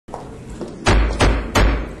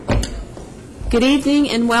Good evening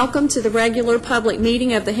and welcome to the regular public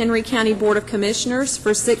meeting of the Henry County Board of Commissioners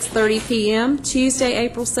for 6:30 p.m. Tuesday,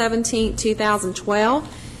 April 17,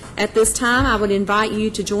 2012. At this time, I would invite you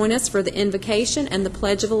to join us for the invocation and the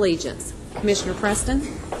Pledge of Allegiance. Commissioner Preston.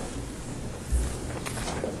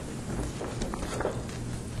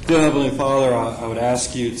 Dear Heavenly Father, I would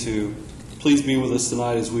ask you to please be with us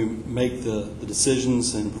tonight as we make the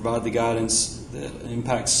decisions and provide the guidance that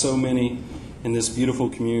impacts so many in this beautiful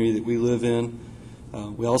community that we live in.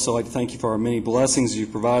 We also like to thank you for our many blessings you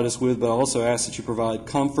provide us with, but I also ask that you provide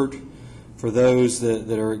comfort for those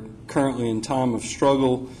that are currently in time of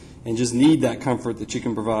struggle and just need that comfort that you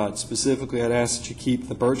can provide. Specifically, I'd ask that you keep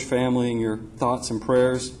the Birch family in your thoughts and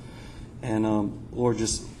prayers. And Lord,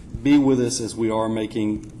 just be with us as we are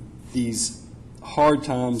making these hard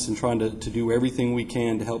times and trying to do everything we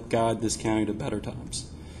can to help guide this county to better times.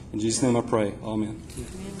 In Jesus' name I pray. Amen.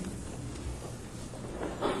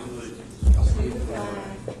 To the flag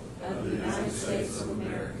of the United States of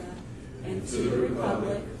America and to the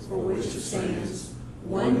republic for which it stands,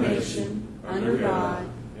 one nation, under God,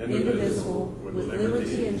 indivisible, with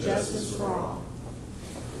liberty and justice for all.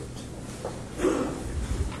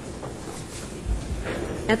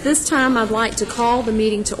 At this time, I'd like to call the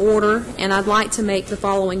meeting to order, and I'd like to make the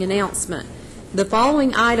following announcement. The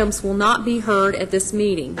following items will not be heard at this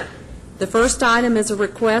meeting. The first item is a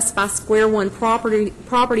request by Square One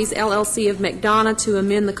Properties, LLC of McDonough to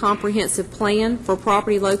amend the comprehensive plan for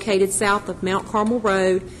property located south of Mount Carmel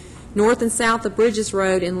Road, north and south of Bridges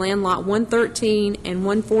Road in land lot 113 and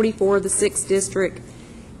 144 of the 6th District,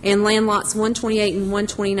 and land lots 128 and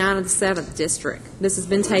 129 of the 7th District. This has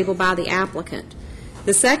been tabled by the applicant.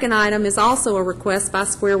 The second item is also a request by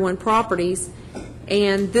Square One Properties,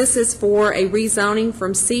 and this is for a rezoning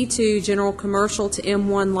from C2 General Commercial to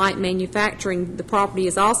M1 Light Manufacturing. The property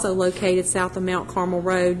is also located south of Mount Carmel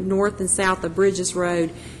Road, north and south of Bridges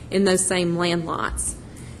Road in those same land lots.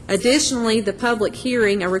 Additionally, the public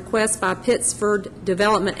hearing, a request by Pittsford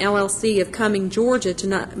Development LLC of Cumming, Georgia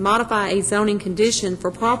to modify a zoning condition for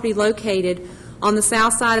property located on the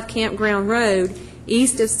south side of Campground Road,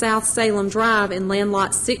 east of South Salem Drive in land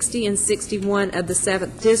lots 60 and 61 of the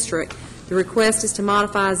 7th District. The request is to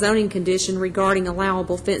modify a zoning condition regarding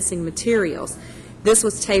allowable fencing materials. This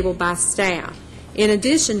was tabled by staff. In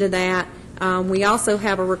addition to that, we also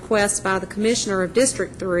have a request by the Commissioner of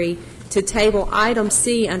District 3 to table item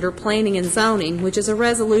C under Planning and Zoning, which is a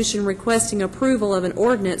resolution requesting approval of an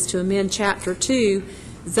ordinance to amend Chapter 2,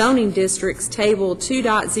 Zoning Districts, Table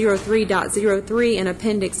 2.03.03 in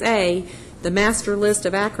Appendix A, the master list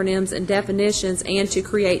of acronyms and definitions, and to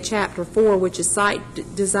create Chapter 4, which is site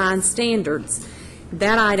design standards.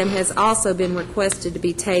 That item has also been requested to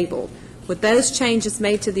be tabled. With those changes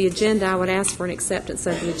made to the agenda, I would ask for an acceptance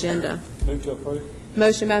of the agenda. Move to approve.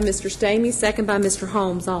 Motion by Mr. Stamey, second by Mr.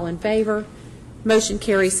 Holmes. All in favor? Motion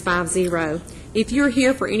carries 5-0. If you're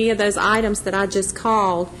here for any of those items that I just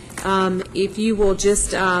called, if you will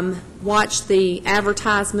just watch the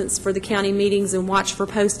advertisements for the county meetings and watch for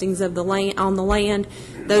postings of the land on the land,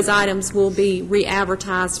 those items will be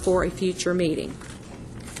re-advertised for a future meeting.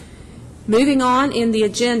 Moving on in the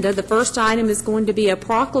agenda, the first item is going to be a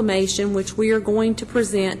proclamation which we are going to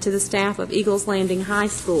present to the staff of Eagles Landing High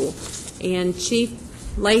School. And Chief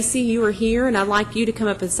Lacey, you are here, and I'd like you to come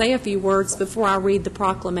up and say a few words before I read the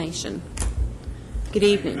proclamation. Good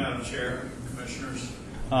evening. Thank you, Madam Chair, Commissioners.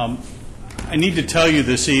 I need to tell you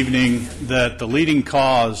this evening that the leading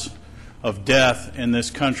cause of death in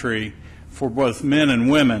this country for both men and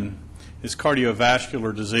women is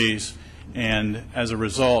cardiovascular disease, and as a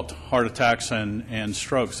result, heart attacks and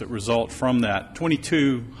strokes that result from that.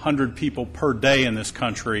 2,200 people per day in this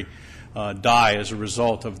country die as a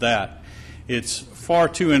result of that. It's far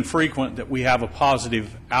too infrequent that we have a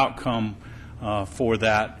positive outcome for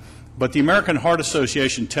that. But the American Heart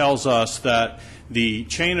Association tells us that the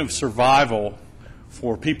chain of survival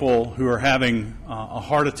for people who are having a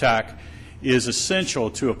heart attack is essential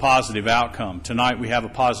to a positive outcome. Tonight we have a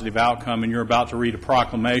positive outcome, and you're about to read a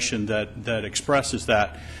proclamation that expresses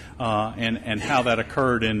that and how that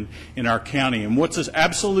occurred in our county. And what's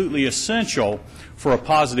absolutely essential for a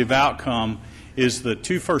positive outcome is the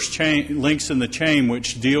two first links in the chain,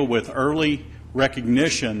 which deal with early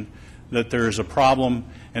recognition that there is a problem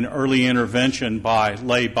and early intervention by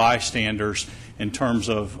lay bystanders in terms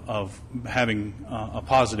of having a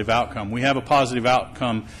positive outcome. We have a positive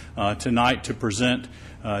outcome tonight to present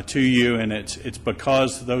to you, and it's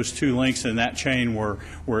because those two links in that chain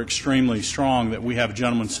were extremely strong that we have a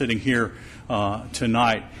gentleman sitting here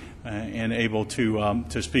tonight and able to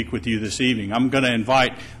speak with you this evening. I'm going to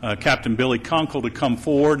invite Captain Billy Kunkel to come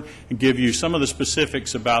forward and give you some of the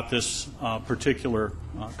specifics about this particular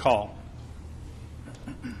call.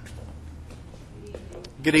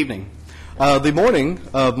 Good evening. The morning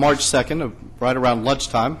of March 2nd, right around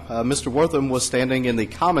lunchtime, Mr. Wortham was standing in the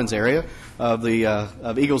commons area of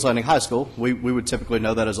Eagles Landing High School. We would typically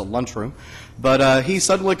know that as a lunchroom. But he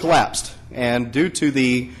suddenly collapsed, and due to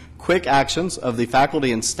the quick actions of the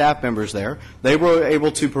faculty and staff members there, they were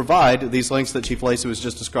able to provide these links that Chief Lacey was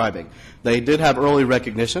just describing. They did have early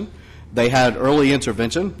recognition. They had early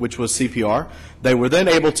intervention, which was CPR. They were then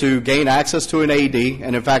able to gain access to an AED,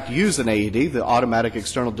 and in fact use an AED, the automatic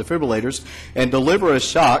external defibrillators, and deliver a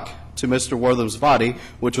shock to Mr. Wortham's body,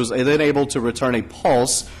 which was then able to return a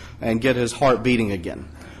pulse and get his heart beating again.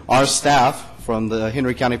 Our staff from the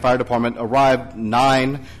Henry County Fire Department arrived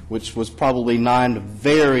 9, which was probably 9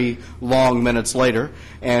 very long minutes later,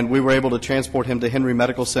 and we were able to transport him to Henry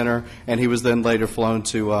Medical Center, and he was then later flown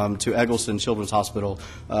to Eggleston Children's Hospital,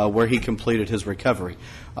 where he completed his recovery.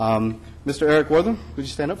 Mr. Eric Wortham, would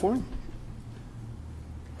you stand up for him?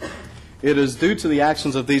 It is due to the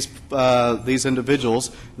actions of these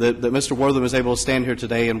individuals that Mr. Wortham is able to stand here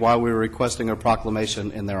today, and why we were requesting a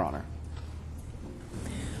proclamation in their honor.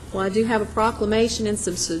 Well, I do have a proclamation and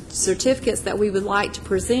some certificates that we would like to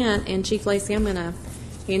present, and Chief Lacey, I'm going to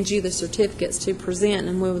hand you the certificates to present,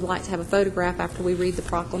 and we would like to have a photograph after we read the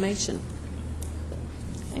proclamation.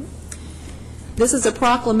 Okay. This is a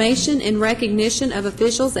proclamation in recognition of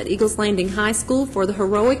officials at Eagles Landing High School for the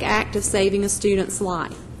heroic act of saving a student's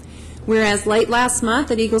life. Whereas late last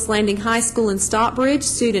month at Eagles Landing High School in Stockbridge,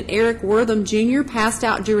 student Eric Wortham Jr. passed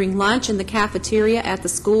out during lunch in the cafeteria at the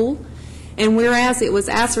school. And whereas it was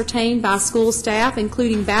ascertained by school staff,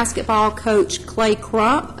 including basketball coach Clay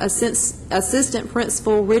Crump, assistant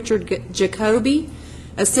principal Richard Jacoby,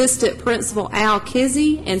 assistant principal Al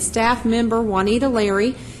Kizzy, and staff member Juanita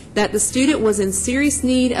Larry, that the student was in serious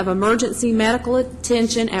need of emergency medical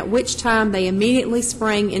attention, at which time they immediately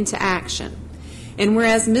sprang into action. And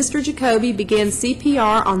whereas Mr. Jacoby began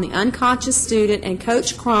CPR on the unconscious student, and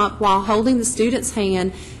Coach Crump, while holding the student's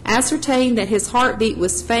hand, ascertained that his heartbeat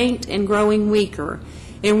was faint and growing weaker.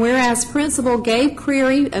 And whereas Principal Gabe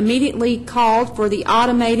Creary immediately called for the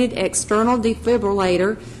automated external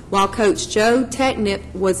defibrillator, while Coach Joe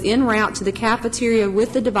Technip was en route to the cafeteria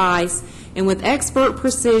with the device, and with expert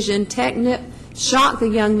precision, Technip shocked the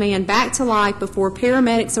young man back to life before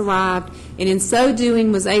paramedics arrived, and in so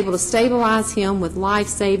doing was able to stabilize him with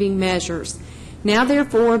life-saving measures. Now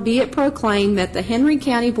therefore be it proclaimed that the Henry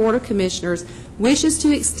County Board of Commissioners wishes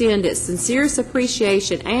to extend its sincerest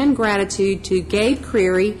appreciation and gratitude to Gabe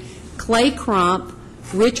Creary, Clay Crump,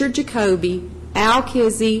 Richard Jacoby, Al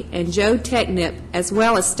Kizzy, and Joe Technip, as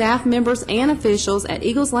well as staff members and officials at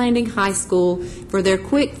Eagles Landing High School for their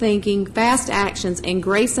quick thinking, fast actions, and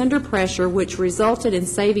grace under pressure, which resulted in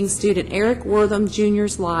saving student Eric Wortham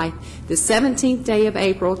Jr.'s life the 17th day of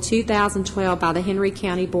April 2012 by the Henry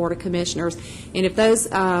County Board of Commissioners. And if those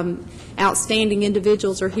outstanding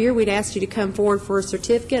individuals are here, we'd ask you to come forward for a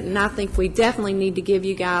certificate, and I think we definitely need to give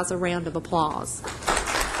you guys a round of applause.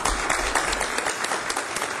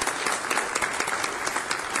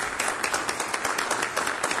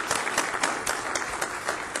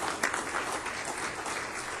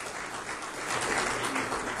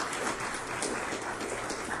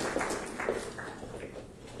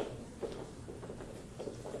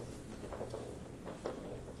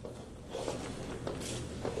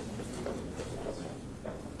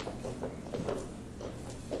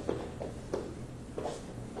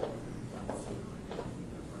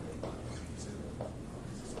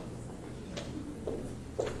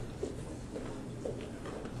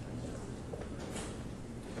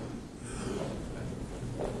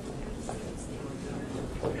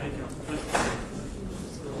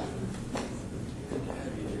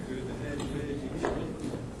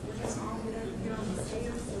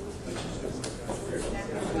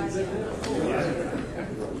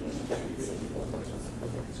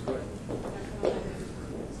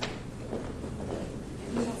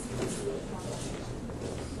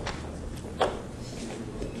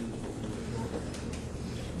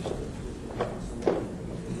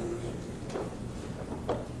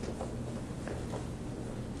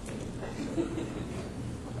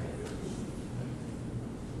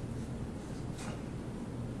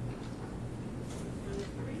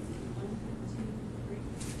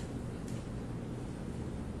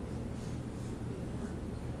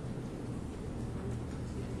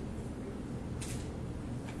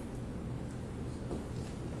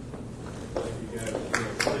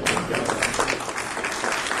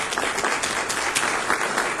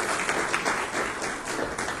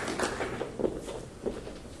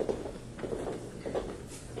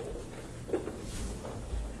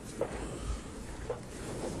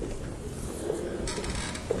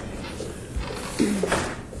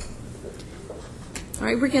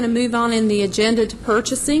 right, we're going to move on in the agenda to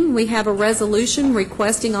purchasing. We have a resolution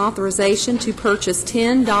requesting authorization to purchase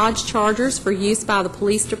 10 Dodge Chargers for use by the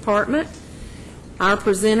police department. Our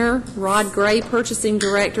presenter, Rod Gray, Purchasing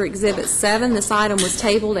Director, Exhibit 7. This item was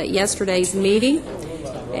tabled at yesterday's meeting,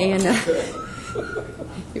 and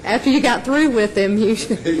after you got through with him, you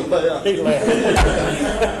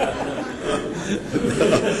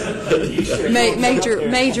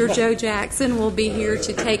Major Joe Jackson will be here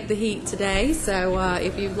to take the heat today, so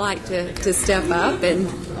if you'd like to step up and...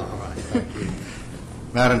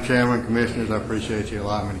 Madam Chairman, Commissioners, I appreciate you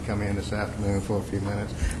allowing me to come in this afternoon for a few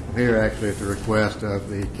minutes. I'm here actually at the request of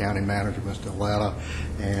the County Manager, Mr. Aletta,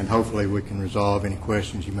 and hopefully we can resolve any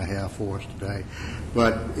questions you may have for us today.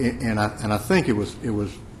 But I think it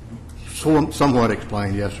was somewhat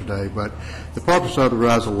explained yesterday, but the purpose of the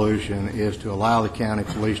resolution is to allow the County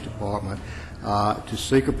Police Department to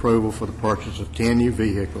seek approval for the purchase of 10 new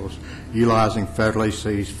vehicles utilizing federally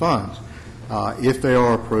seized funds. If they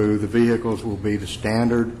are approved, the vehicles will be the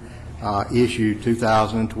standard issued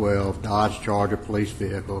 2012 Dodge Charger police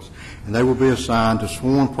vehicles, and they will be assigned to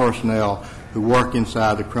sworn personnel who work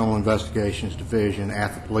inside the Criminal Investigations Division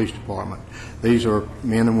at the Police Department. These are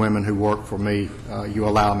men and women who work for me. You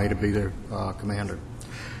allow me to be their commander.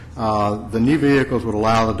 The new vehicles would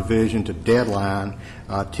allow the division to deadline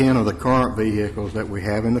 10 of the current vehicles that we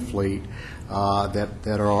have in the fleet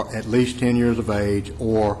that are at least 10 years of age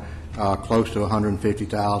or close to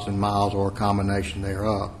 150,000 miles or a combination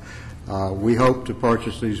thereof. We hope to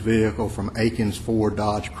purchase these vehicles from Akins Ford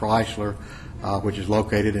Dodge Chrysler, which is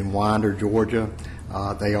located in Winder, Georgia.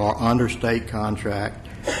 They are under state contract,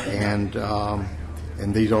 and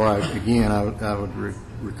these are, again, I would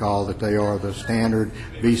recall that they are the standard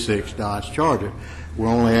V6 Dodge Charger. We're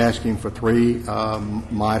only asking for 3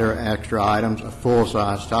 minor extra items: a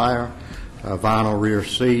full-size tire, a vinyl rear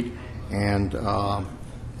seat, and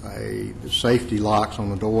the safety locks on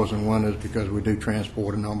the doors and windows, because we do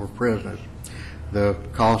transport a number of prisoners. The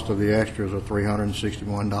cost of the extras are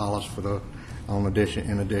 $361 for the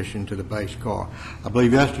in addition to the base car. I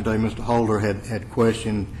believe yesterday Mr. Holder had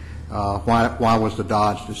questioned why was the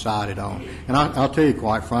Dodge decided on, and I'll tell you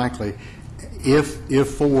quite frankly, if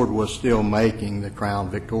Ford was still making the Crown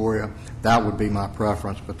Victoria, that would be my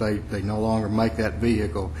preference, but they no longer make that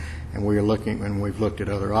vehicle, and we've looked at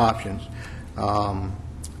other options.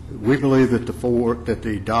 We believe that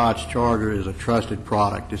the Dodge Charger is a trusted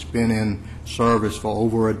product. It's been in service for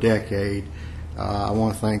over a decade. I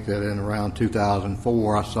want to think that in around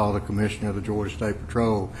 2004, I saw the Commissioner of the Georgia State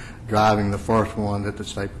Patrol driving the first one that the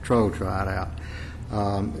State Patrol tried out.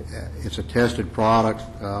 It's a tested product.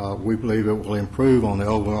 We believe it will improve on the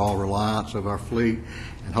overall reliance of our fleet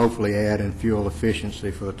and hopefully add in fuel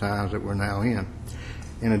efficiency for the times that we're now in.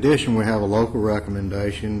 In addition, we have a local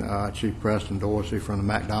recommendation. Chief Preston Dorsey from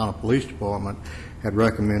the McDonough Police Department had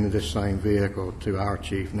recommended this same vehicle to our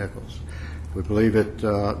Chief Nichols. We believe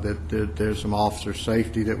that there's some officer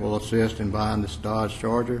safety that will assist in buying this Dodge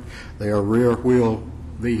Charger. They are rear-wheel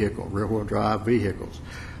drive vehicles.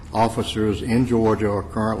 Officers in Georgia are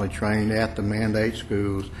currently trained at the mandate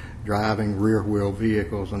schools driving rear-wheel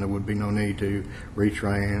vehicles, and there would be no need to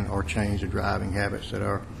retrain or change the driving habits that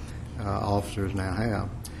our officers now have.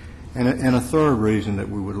 And a third reason that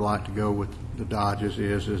we would like to go with the Dodges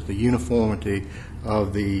is the uniformity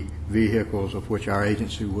of the vehicles of which our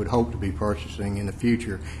agency would hope to be purchasing in the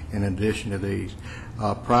future in addition to these.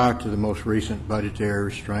 Prior to the most recent budgetary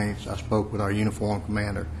restraints, I spoke with our uniform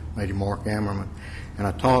commander, Major Mark Ammerman, and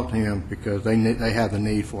I talked to him because they have the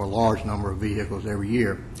need for a large number of vehicles every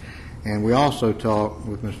year. And we also talked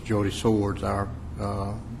with Mr. Jody Swords, our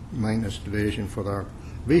maintenance division for our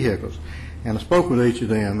vehicles. And I spoke with each of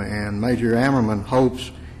them, and Major Ammerman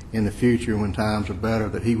hopes in the future, when times are better,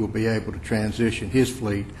 that he will be able to transition his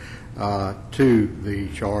fleet to the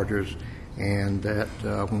Chargers, and that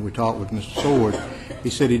when we talked with Mr. Sword, he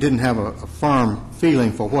said he didn't have a firm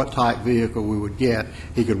feeling for what type vehicle we would get.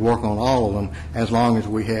 He could work on all of them as long as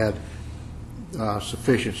we had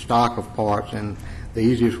sufficient stock of parts, and the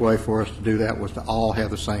easiest way for us to do that was to all have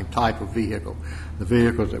the same type of vehicle. The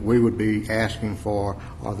vehicles that we would be asking for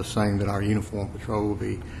are the same that our uniform patrol will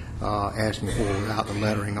be asking for without the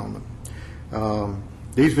lettering on them.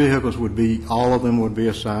 These vehicles all of them would be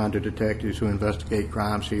assigned to detectives who investigate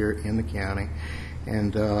crimes here in the county,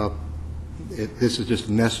 and this is just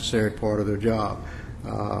a necessary part of their job.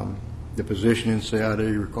 The position in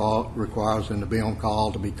CID requires them to be on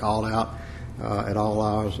call, to be called out at all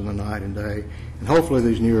hours of the night and day. And hopefully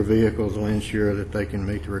these newer vehicles will ensure that they can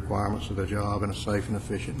meet the requirements of the job in a safe and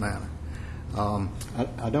efficient manner.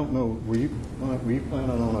 I don't know, were you planning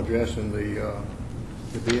on addressing the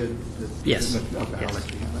the bid? Yes. Okay, I'll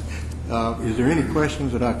let you have that. Is there any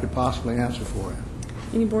questions that I could possibly answer for you?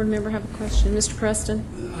 Any board member have a question? Mr. Preston?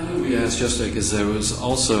 We asked yesterday because there was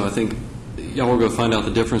also, I think, y'all were going to find out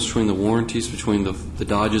the difference between the warranties between the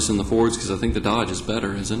Dodges and the Fords, because I think the Dodge is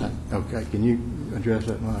better, isn't it? Okay, can you address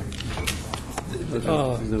that, Mike?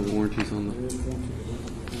 The warranties on the...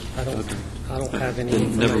 I don't have any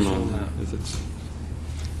Then never information on mind. that. If it's...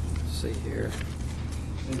 Let's see here.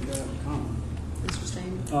 Mr.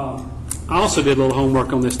 Stamey? I also did a little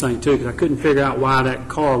homework on this thing, too, because I couldn't figure out why that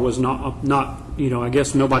car was not, I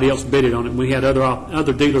guess nobody else bidded on it. We had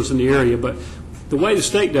other dealers in the area, but the way the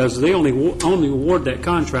state does is they only award that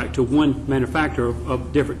contract to one manufacturer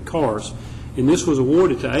of different cars. And this was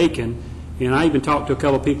awarded to Aiken, and I even talked to a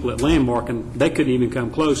couple of people at Landmark, and they couldn't even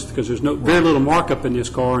come close because there's very little markup in this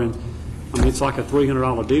car, and I mean, it's like a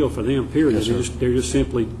 $300 deal for them, period. Yes, They're just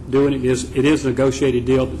simply doing it. It is a negotiated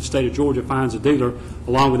deal that the state of Georgia finds a dealer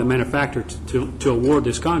along with the manufacturer to award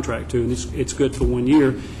this contract to, and it's good for 1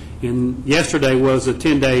 year. And yesterday was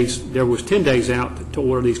 10 days. There was 10 days out to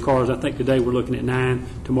order these cars. I think today we're looking at 9.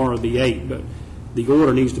 Tomorrow will be 8. But the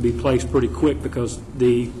order needs to be placed pretty quick because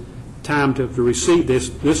the time to receive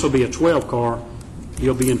this will be a 12 car.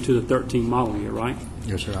 You'll be into the 13 model year, right?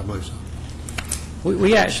 Yes, sir, I believe so.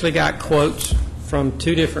 We actually got quotes from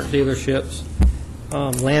 2 different dealerships,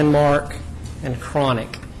 Landmark and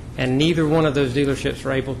Chronic, and neither one of those dealerships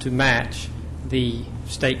were able to match the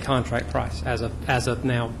state contract price as of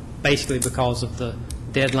now, basically because of the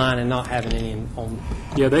deadline and not having any on.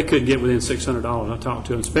 Yeah, they couldn't get within $600. I talked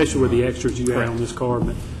to them, especially with the extras you had on this car.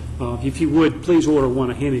 But if you would, please order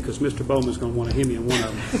one of Hemi, because Mr. Bowman's going to want a Hemi in one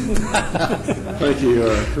of them. Thank you,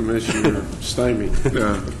 Commissioner Stamey.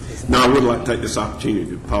 Now, I would like to take this opportunity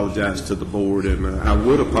to apologize to the board, and I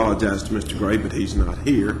would apologize to Mr. Gray, but he's not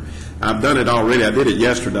here. I've done it already. I did it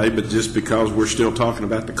yesterday, but just because we're still talking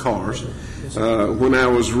about the cars. When I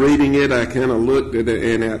was reading it, I kind of looked at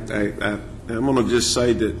it, and I'm going to just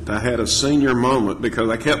say that I had a senior moment because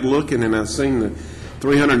I kept looking, and I seen the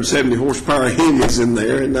 370 horsepower Hemis in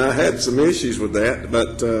there, and I had some issues with that.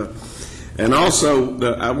 But and also,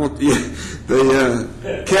 the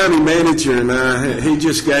county manager and I, he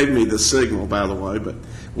just gave me the signal, by the way. But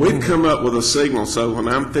we've come up with a signal, so when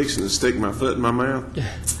I'm fixing to stick my foot in my mouth,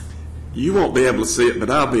 you won't be able to see it, but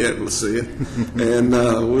I'll be able to see it, and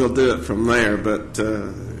we'll do it from there. But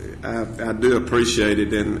I do appreciate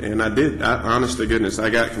it, and I did. Honest to goodness, I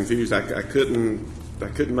got confused. I couldn't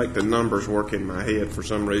make the numbers work in my head for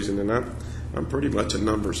some reason, and I'm pretty much a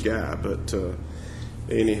numbers guy. But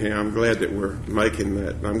anyhow, I'm glad that we're making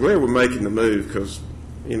that. I'm glad we're making the move because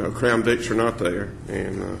Crown Vics are not there.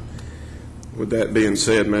 And with that being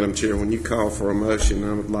said, Madam Chair, when you call for a motion,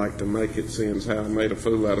 I would like to make it seeing as how I made a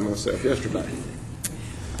fool out of myself yesterday.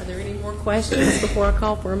 Are there any more questions before I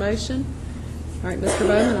call for a motion? All right, Mr.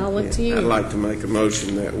 Bowman, I'll look to you. I'd like to make a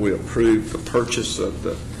motion that we approve the purchase of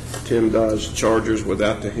the 10 Dodge Chargers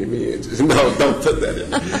without the Hemi engines. No, don't put that in.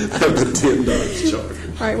 The 10 Dodge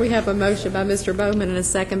Chargers. All right, we have a motion by Mr. Bowman and a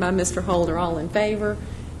second by Mr. Holder. All in favor?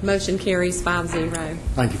 Motion carries 5-0.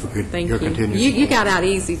 Thank you for Thank your you. continued You support. got out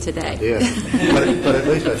easy today. Yeah, but at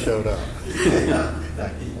least I showed up.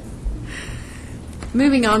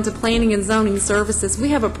 Moving on to Planning and Zoning Services, we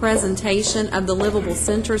have a presentation of the Livable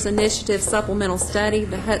Centers Initiative Supplemental Study,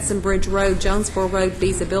 the Hudson Bridge Road, Jonesboro Road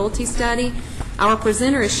Feasibility Study. Our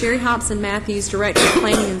presenter is Sherry Hobson Matthews, Director of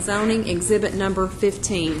Planning and Zoning, Exhibit Number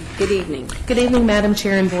 15. Good evening. Good evening, Madam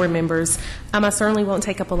Chair and board members. I certainly won't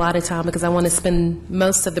take up a lot of time because I want to spend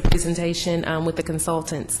most of the presentation with the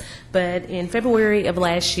consultants. But in February of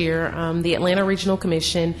last year, the Atlanta Regional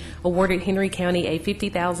Commission awarded Henry County a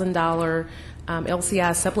 $50,000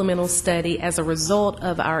 LCI supplemental study as a result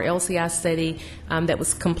of our LCI study that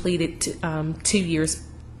was completed 2 years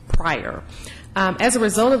prior. As a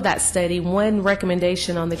result of that study, one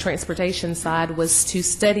recommendation on the transportation side was to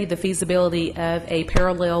study the feasibility of a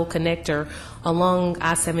parallel connector along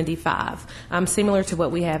I-75, similar to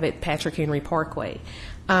what we have at Patrick Henry Parkway.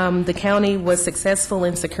 The county was successful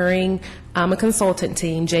in securing a consultant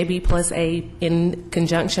team, JB+A, in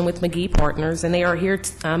conjunction with McGee Partners, and they are here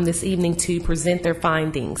this evening to present their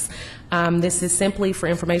findings. This is simply for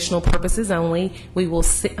informational purposes only. We will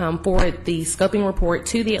forward the scoping report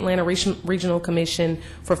to the Atlanta Regional Commission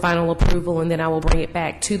for final approval, and then I will bring it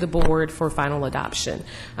back to the board for final adoption.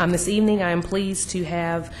 This evening, I am pleased to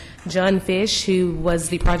have John Fish, who was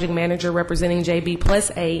the project manager representing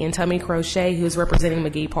JB+A, and Tommy Crochet, who is representing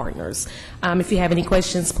McGee Partners. If you have any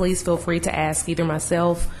questions, please feel free to ask either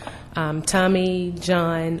myself, Tommy,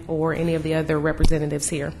 John, or any of the other representatives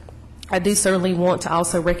here. I do certainly want to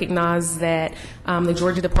also recognize that the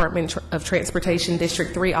Georgia Department of Transportation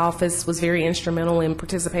District 3 office was very instrumental in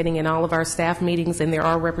participating in all of our staff meetings, and there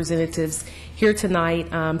are representatives here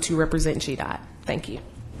tonight to represent GDOT. Thank you.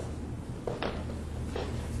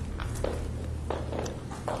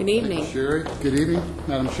 Good evening. Sherry. Good evening,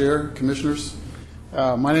 Madam Chair, Commissioners.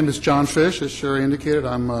 My name is John Fish. As Sherry indicated,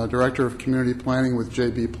 I'm Director of Community Planning with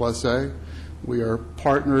JB+A. We are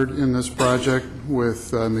partnered in this project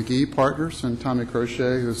with McGee Partners, and Tommy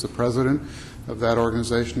Crochet, who's the president of that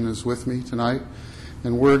organization, is with me tonight.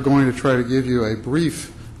 And we're going to try to give you a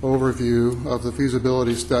brief overview of the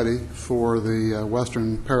feasibility study for the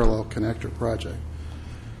Western Parallel Connector project.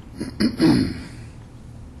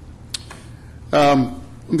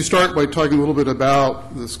 Let me start by talking a little bit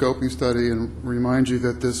about the scoping study and remind you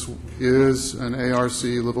that this is an ARC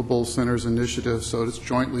Livable Centers initiative, so it's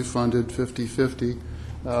jointly funded 50-50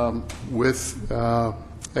 with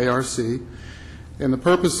ARC. And the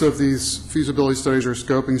purpose of these feasibility studies or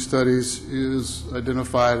scoping studies is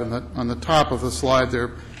identified on the top of the slide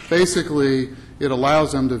there. Basically, it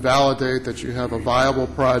allows them to validate that you have a viable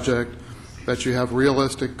project, that you have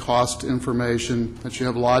realistic cost information, that you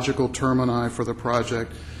have logical termini for the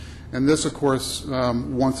project. And this, of course,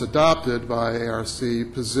 once adopted by ARC,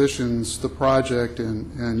 positions the project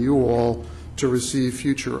and you all to receive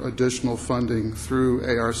future additional funding through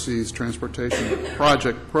ARC's Transportation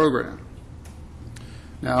Project Program.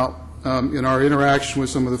 Now, in our interaction with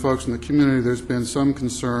some of the folks in the community, there's been some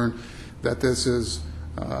concern that this is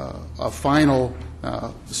a final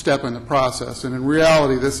step in the process. And in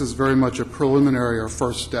reality, this is very much a preliminary or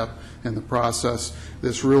first step in the process.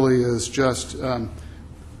 This really is just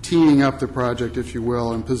teeing up the project, if you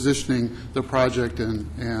will, and positioning the project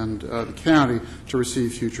and the county to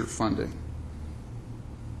receive future funding.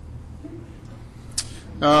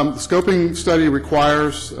 The scoping study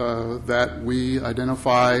requires that we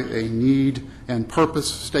identify a need and purpose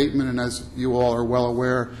statement, and as you all are well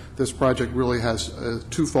aware, this project really has a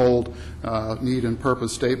twofold need and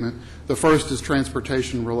purpose statement. The first is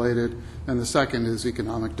transportation related, and the second is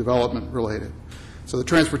economic development related. So the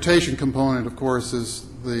transportation component, of course, is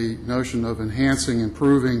the notion of enhancing,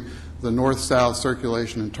 improving the north-south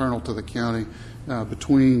circulation internal to the county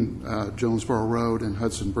between Jonesboro Road and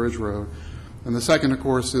Hudson Bridge Road. And the second, of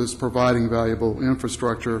course, is providing valuable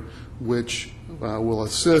infrastructure which will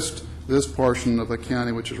assist this portion of the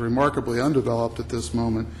county, which is remarkably undeveloped at this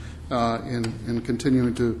moment, in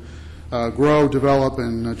continuing to grow, develop,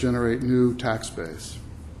 and generate new tax base.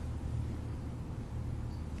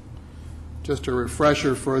 Just a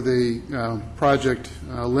refresher for the project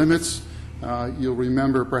limits. You'll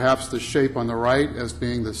remember perhaps the shape on the right as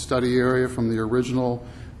being the study area from the original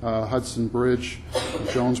Hudson Bridge,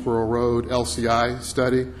 Jonesboro Road LCI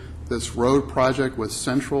study. This road project was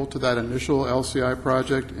central to that initial LCI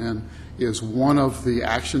project and is one of the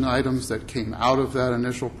action items that came out of that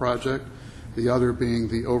initial project, the other being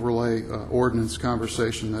the overlay ordinance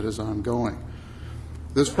conversation that is ongoing.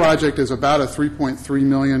 This project is about a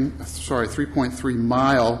 3.3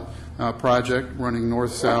 mile project running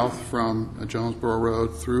north-south from Jonesboro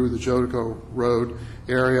Road through the Jodico Road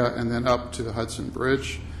area and then up to the Hudson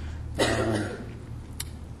Bridge.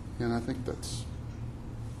 And I think that's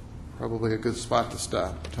probably a good spot to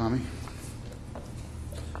stop. Tommy?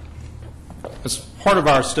 As part of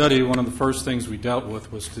our study, one of the first things we dealt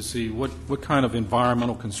with was to see what kind of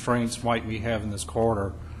environmental constraints might we have in this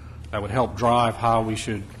corridor that would help drive how we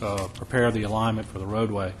should prepare the alignment for the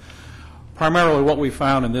roadway. Primarily what we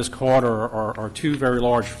found in this corridor are two very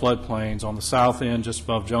large floodplains. On the south end, just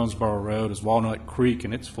above Jonesboro Road, is Walnut Creek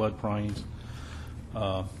and its floodplains.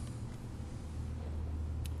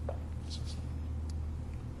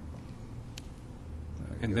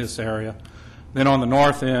 In this area. Then on the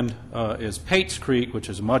north end is Pates Creek, which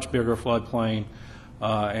is a much bigger floodplain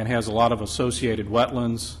and has a lot of associated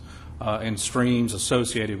wetlands and streams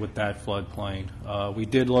associated with that floodplain. We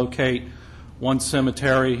did locate one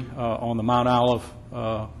cemetery on the Mount Olive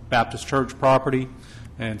Baptist Church property,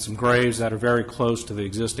 and some graves that are very close to the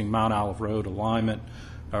existing Mount Olive Road alignment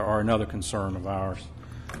are another concern of ours.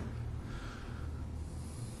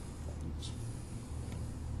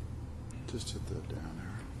 Just hit that down there.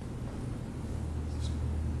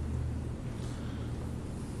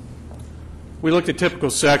 We looked at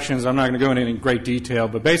typical sections. I'm not going to go into any great detail,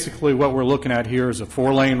 but basically what we're looking at here is a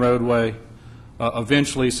 4-lane roadway,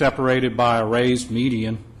 eventually separated by a raised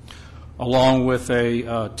median, along with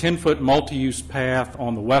a 10-foot multi-use path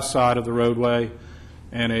on the west side of the roadway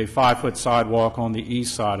and a 5-foot sidewalk on the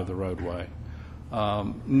east side of the roadway.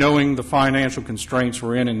 Knowing the financial constraints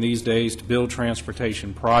we're in these days to build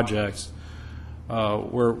transportation projects,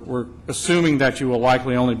 We're assuming that you will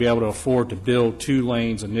likely only be able to afford to build 2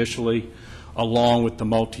 lanes initially, along with the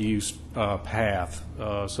multi-use path.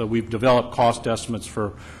 So we've developed cost estimates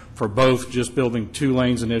for both just building 2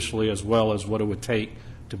 lanes initially, as well as what it would take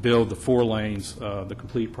to build the 4 lanes, the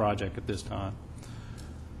complete project at this time.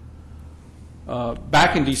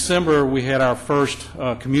 Back in December, we had our first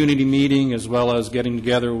community meeting, as well as getting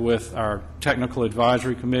together with our technical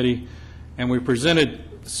advisory committee, and we presented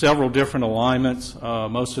several different alignments.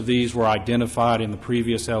 Most of these were identified in the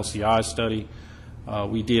previous LCI study.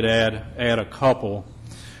 We did add a couple.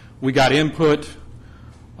 We got input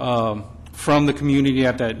from the community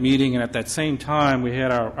at that meeting, and at that same time, we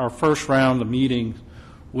had our first round of meetings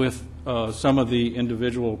with some of the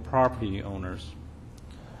individual property owners.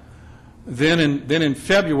 Then in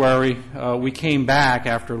February, we came back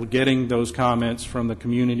after getting those comments from the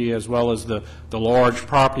community, as well as the large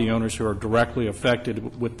property owners who are directly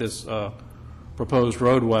affected with this proposed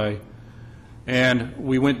roadway. And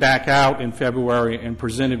we went back out in February and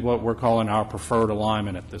presented what we're calling our preferred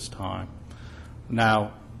alignment at this time.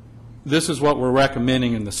 Now, this is what we're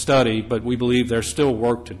recommending in the study, but we believe there's still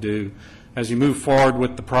work to do. As you move forward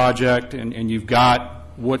with the project and you've got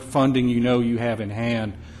what funding you know you have in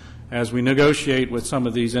hand, as we negotiate with some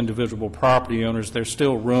of these individual property owners, there's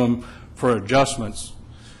still room for adjustments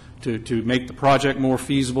to make the project more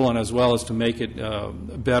feasible, and as well as to make it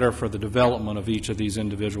better for the development of each of these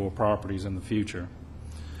individual properties in the future.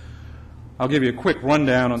 I'll give you a quick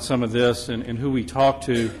rundown on some of this and who we talked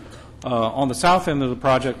to. On the south end of the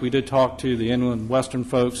project, we did talk to the Inland Western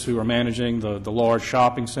folks who are managing the large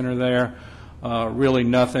shopping center there. Really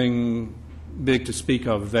nothing big to speak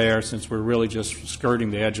of there, since we're really just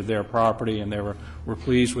skirting the edge of their property, and we're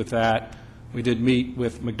pleased with that. We did meet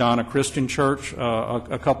with McDonough Christian Church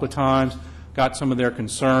a couple of times, got some of their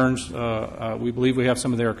concerns. We believe we have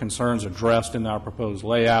some of their concerns addressed in our proposed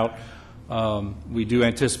layout. We do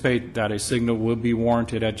anticipate that a signal will be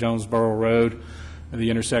warranted at Jonesboro Road, the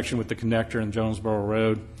intersection with the connector and Jonesboro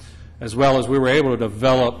Road, as well as we were able to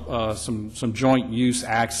develop some joint use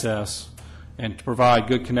access and to provide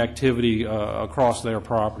good connectivity across their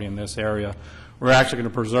property in this area. We're actually going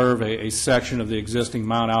to preserve a section of the existing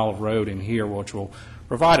Mount Olive Road in here, which will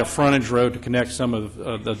provide a frontage road to connect some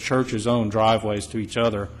of the church's own driveways to each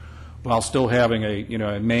other, while still having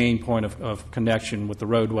a main point of connection with the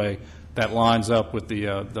roadway that lines up with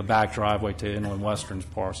the back driveway to Inland Western's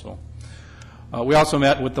parcel. We also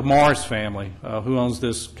met with the Morris family, who owns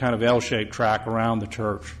this kind of L-shaped track around the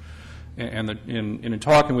church. And in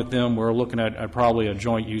talking with them, we're looking at probably a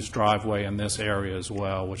joint use driveway in this area as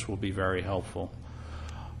well, which will be very helpful.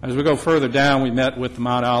 As we go further down, we met with the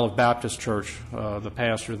Mount Olive Baptist Church, the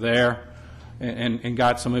pastor there, and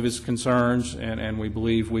got some of his concerns, and we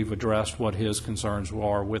believe we've addressed what his concerns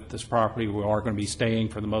are with this property. We are going to be staying,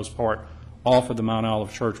 for the most part, off of the Mount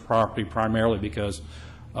Olive Church property, primarily because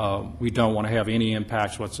we don't want to have any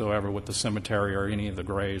impacts whatsoever with the cemetery or any of the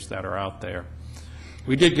graves that are out there.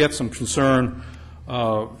 We did get some concern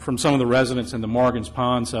from some of the residents in the Morgan's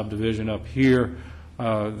Pond subdivision up here.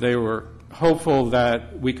 They were hopeful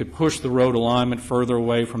that we could push the road alignment further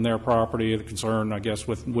away from their property, the concern, I guess,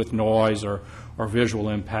 with noise or visual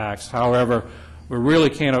impacts. However, we really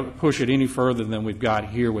can't push it any further than we've got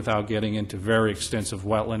here without getting into very extensive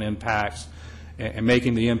wetland impacts and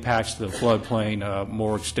making the impacts to the floodplain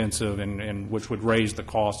more extensive, and which would raise the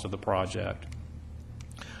cost of the project.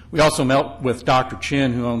 We also met with Dr.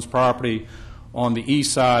 Chin, who owns property on the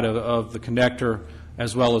east side of the connector,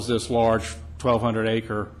 as well as this large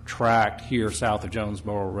 1,200-acre tract here south of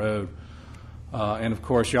Jonesboro Road. And of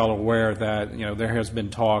course, y'all are aware that there has been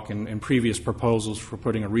talk in previous proposals for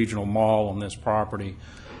putting a regional mall on this property.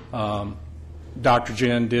 Dr.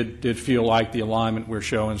 Chin did feel like the alignment we're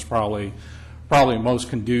showing is probably most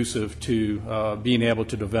conducive to being able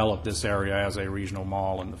to develop this area as a regional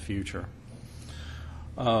mall in the future.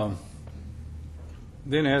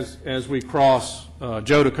 Then as we cross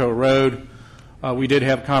Jodico Road, we did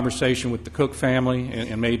have a conversation with the Cook family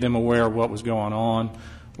and made them aware of what was going on.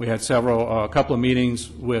 We had a couple of meetings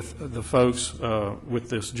with the folks with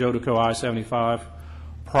this Jodico I-75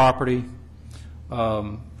 property.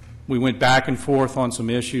 We went back and forth on some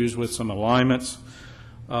issues with some alignments.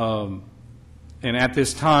 And at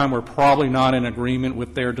this time, we're probably not in agreement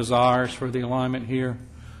with their desires for the alignment here.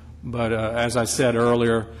 But as I said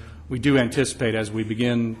earlier, we do anticipate as we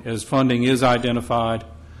begin, as funding is identified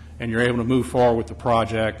and you're able to move forward with the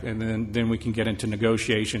project, and then we can get into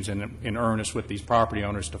negotiations in earnest with these property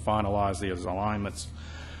owners to finalize these alignments.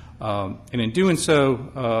 And in doing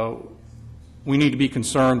so, we need to be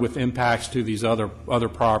concerned with impacts to these other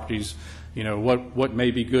properties You know, what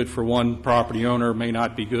may be good for one property owner may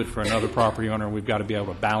not be good for another property owner, and we've got to be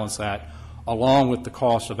able to balance that along with the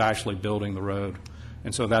cost of actually building the road.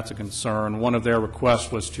 And so that's a concern. One of their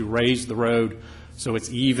requests was to raise the road so it's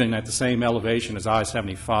even at the same elevation as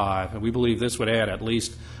I-75, and we believe this would add at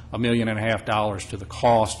least $1.5 million to the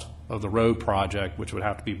cost of the road project, which would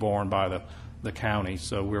have to be borne by the county,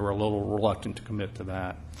 so we were a little reluctant to commit to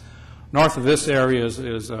that. North of this area is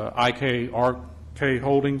IKRK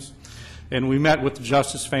Holdings, and we met with the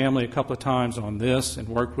Justice family a couple of times on this and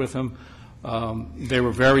worked with them. They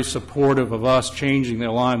were very supportive of us changing the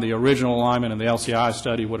alignment. The original alignment in the LCI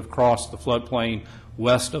study would have crossed the floodplain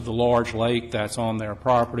west of the large lake that's on their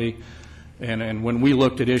property. And when we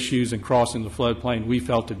looked at issues in crossing the floodplain, we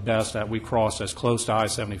felt it best that we cross as close to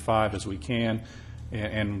I-75 as we can.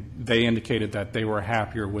 And they indicated that they were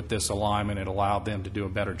happier with this alignment. It allowed them to do a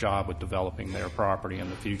better job with developing their property in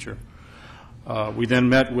the future. We then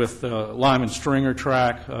met with Lyman Stringer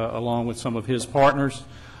Track along with some of his partners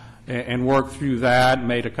and worked through that,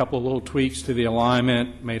 made a couple of little tweaks to the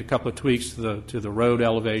alignment, made a couple of tweaks to the road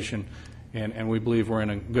elevation, and we believe we're in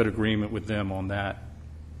a good agreement with them on that.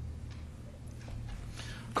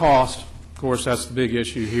 Cost, of course, that's the big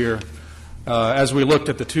issue here. As we looked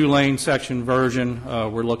at the two-lane section version,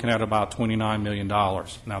 we're looking at about $29 million.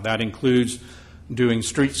 Now, that includes doing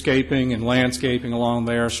streetscaping and landscaping along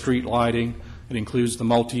there, street lighting. It includes the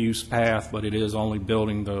multi-use path, but it is only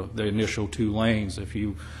building the initial 2 lanes. If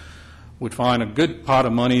you would find a good pot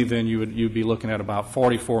of money, then you'd be looking at about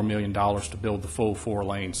 $44 million to build the full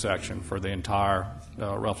 4-lane section for the entire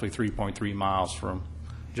roughly 3.3 miles from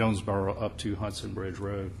Jonesboro up to Hudson Bridge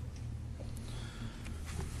Road.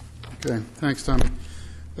 Okay, thanks, Tommy.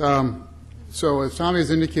 So as Tommy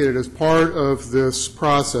has indicated, as part of this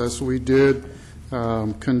process, we did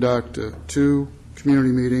conduct 2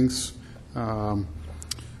 community meetings,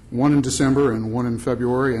 one in December and one in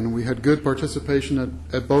February, and we had good participation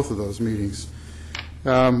at both of those meetings.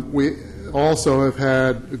 We also have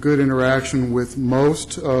had a good interaction with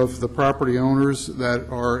most of the property owners that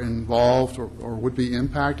are involved or would be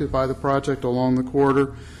impacted by the project along the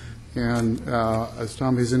corridor. And as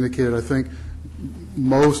Tom has indicated, I think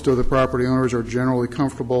most of the property owners are generally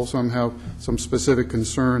comfortable. Some have some specific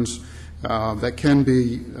concerns that can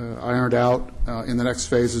be ironed out in the next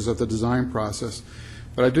phases of the design process.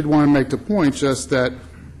 But I did want to make the point just that,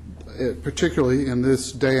 particularly in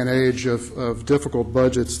this day and age of difficult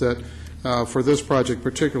budgets, that for this project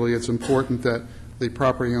particularly, it's important that the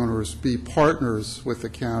property owners be partners with the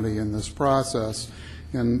county in this process.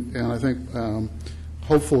 And I think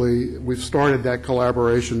hopefully we've started that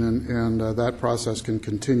collaboration, and that process can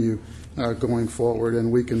continue going forward,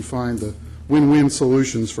 and we can find the win-win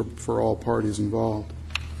solutions for all parties involved.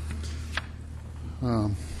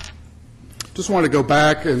 Just want to go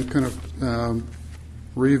back and kind of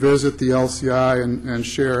revisit the LCI and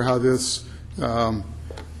share how this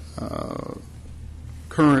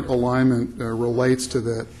current alignment relates to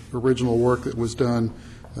that original work that was done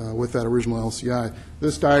with that original LCI.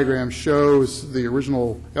 This diagram shows the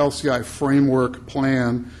original LCI framework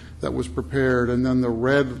plan that was prepared, and then the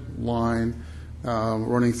red line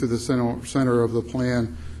running through the center of the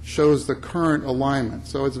plan shows the current alignment.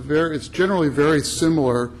 So it's generally very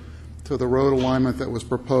similar to the road alignment that was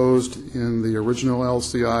proposed in the original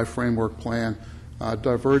LCI framework plan,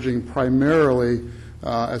 diverging primarily,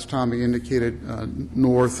 as Tommy indicated,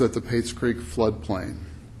 north at the Pates Creek floodplain.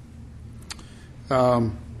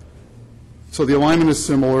 So the alignment is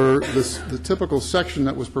similar. The typical section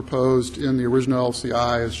that was proposed in the original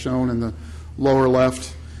LCI is shown in the lower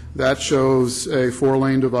left. That shows a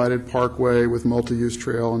 4-lane divided parkway with multi-use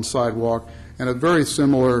trail and sidewalk, and a very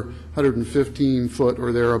similar 115-foot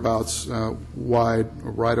or thereabouts wide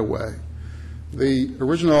right-of-way. The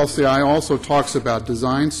original LCI also talks about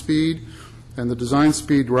design speed, and the design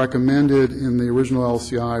speed recommended in the original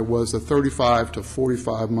LCI was a 35 to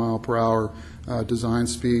 45 mile per hour design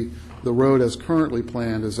speed. The road as currently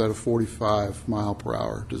planned is at a 45 mile per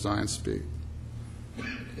hour design speed.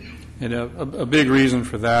 And a big reason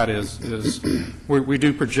for that is we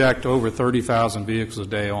do project over 30,000 vehicles a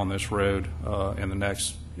day on this road in the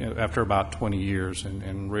next, after about 20 years.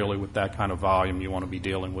 And really with that kind of volume, you want to be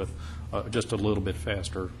dealing with just a little bit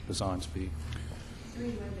faster design speed.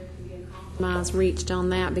 Compromise reached on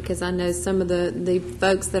that, because I know some of the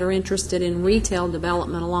folks that are interested in retail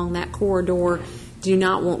development along that corridor do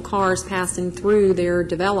not want cars passing through their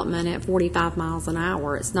development at 45 miles an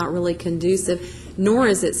hour. It's not really conducive, nor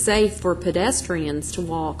is it safe for pedestrians to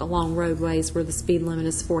walk along roadways where the speed limit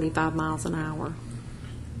is 45 miles an hour.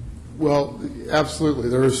 Well, absolutely.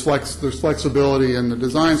 There's flexibility in the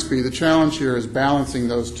design speed. The challenge here is balancing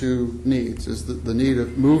those two needs, is the need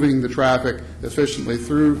of moving the traffic efficiently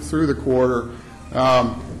through the corridor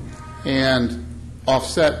and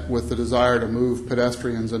offset with the desire to move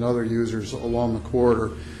pedestrians and other users along the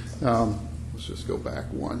corridor. Let's just go back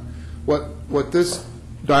one. What this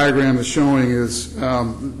diagram is showing is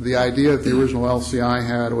the idea that the original LCI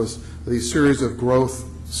had was these series of growth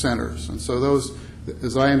centers. And so those,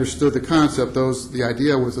 as I understood the concept, the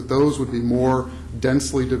idea was that those would be more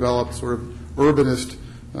densely developed, sort of urbanist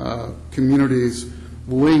communities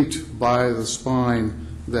linked by the spine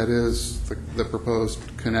that is the proposed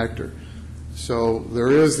connector. So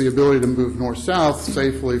there is the ability to move north-south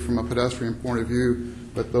safely from a pedestrian point of view,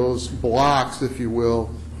 but those blocks, if you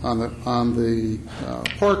will, on the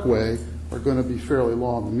parkway are going to be fairly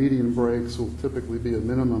long. The median breaks will typically be a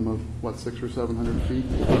minimum of, 600 or 700 feet.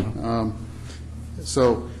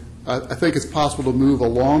 So I think it's possible to move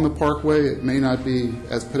along the parkway. It may not be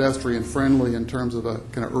as pedestrian-friendly in terms of a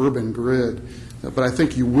kind of urban grid, but I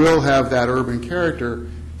think you will have that urban character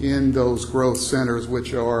in those growth centers,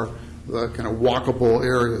 which are the kind of walkable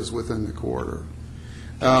areas within the corridor.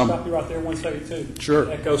 Stop you right there 1 second, too.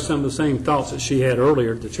 Sure. Echoes some of the same thoughts that she had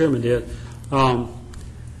earlier, the chairman did.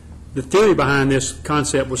 The theory behind this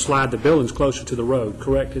concept was slide the buildings closer to the road,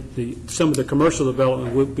 correct? Some of the commercial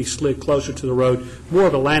development would be slid closer to the road, more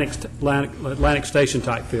of Atlantic Station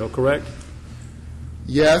type feel, correct?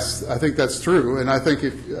 Yes, I think that's true, and I think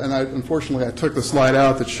unfortunately I took the slide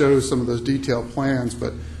out that shows some of those detailed plans,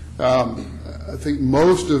 but I think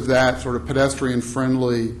most of that sort of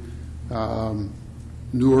pedestrian-friendly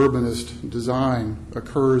new urbanist design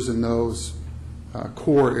occurs in those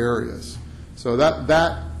core areas. So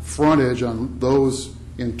that frontage on those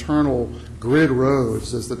internal grid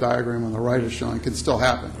roads, as the diagram on the right is showing, can still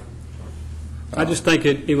happen. I just think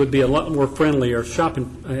it would be a lot more friendlier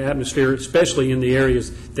shopping atmosphere, especially in the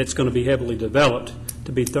areas that's going to be heavily developed,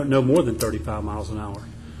 to be no more than 35 miles an hour.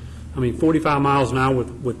 I mean, 45 miles an hour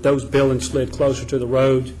with those buildings slid closer to the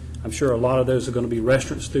road. I'm sure a lot of those are going to be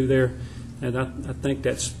restaurants through there, and I think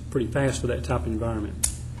that's pretty fast for that type of environment.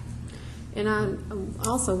 And I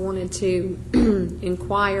also wanted to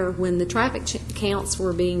inquire, when the traffic counts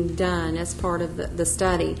were being done as part of the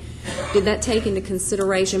study, did that take into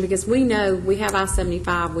consideration, because we know we have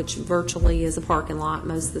I-75, which virtually is a parking lot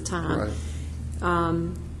most of the time.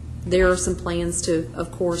 Right. There are some plans to,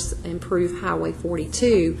 of course, improve Highway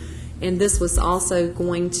 42, and this was also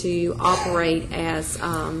going to operate as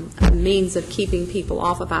a means of keeping people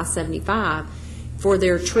off of I-75 for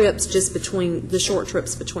their trips, just between the short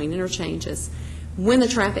trips between interchanges. When the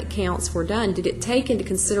traffic counts were done, did it take into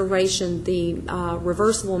consideration the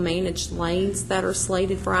reversible managed lanes that are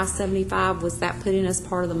slated for I-75? Was that put in as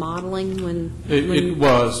part of the modeling? It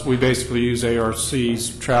was. We basically used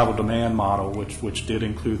ARC's travel demand model, which did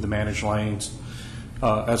include the managed lanes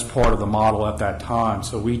as part of the model at that time.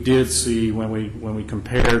 So we did see, when we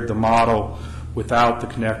compared the model without the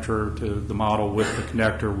connector to the model with the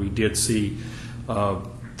connector, we did see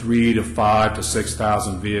 3,000 to 5,000 to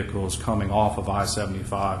 6,000 vehicles coming off of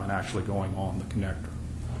I-75 and actually going on the connector.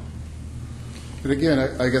 But again,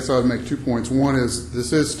 I guess I would make 2 points. One is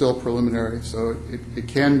this is still preliminary, so it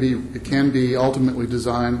can be ultimately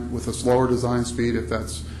designed with a slower design speed if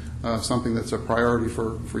that's something that's a priority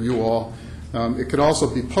for you all. It could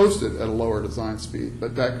also be posted at a lower design speed,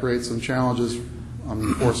 but that creates some challenges on the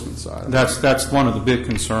enforcement side. That's one of the big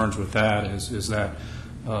concerns with that is that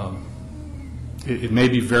it may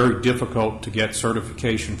be very difficult to get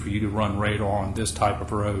certification for you to run radar on this type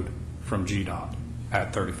of road from GDOT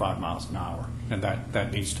at 35 miles an hour, and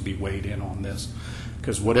that needs to be weighed in on this,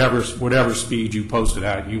 because whatever speed you post it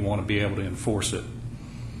at, you want to be able to enforce it.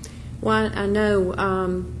 Well, I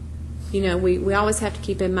know, we always have to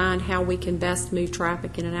keep in mind how we can best move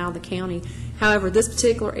traffic in and out of the county. However, this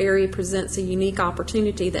particular area presents a unique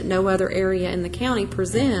opportunity that no other area in the county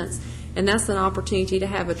presents, and that's an opportunity to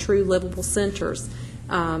have a true livable centers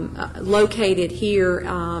located here,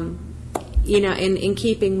 in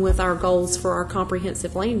keeping with our goals for our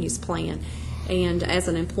comprehensive land use plan. And as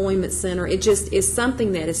an employment center, it just is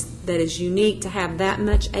something that is unique to have that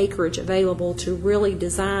much acreage available to really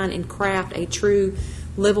design and craft a true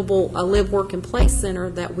livable, live, work, and play center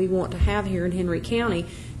that we want to have here in Henry County.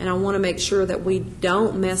 And I want to make sure that we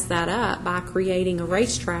don't mess that up by creating a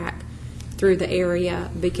racetrack through the area,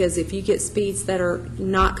 because if you get speeds that are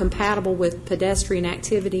not compatible with pedestrian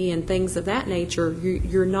activity and things of that nature,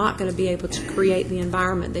 you're not going to be able to create the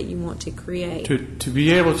environment that you want to create. To be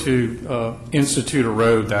able to institute a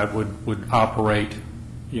road that would operate,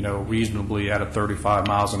 reasonably at a 35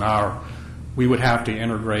 miles an hour, we would have to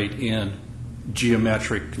integrate in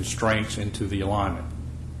geometric constraints into the alignment.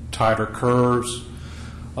 Tighter curves,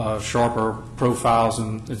 sharper profiles,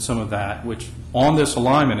 and some of that, which on this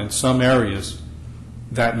alignment in some areas,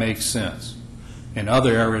 that makes sense. In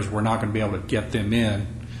other areas, we're not going to be able to get them in,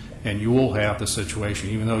 and you will have the situation,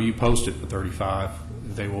 even though you post it for 35,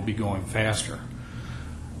 they will be going faster.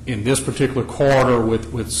 In this particular corridor,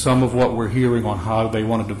 with some of what we're hearing on how they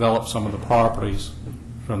want to develop some of the properties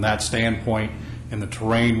from that standpoint and the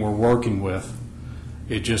terrain we're working with,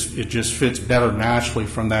 it just fits better naturally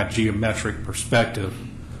from that geometric perspective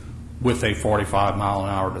with a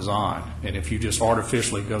 45-mile-an-hour design. And if you just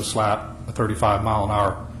artificially go slap a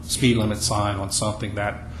 35-mile-an-hour speed limit sign on something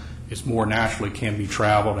that is more naturally can be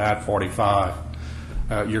traveled at 45,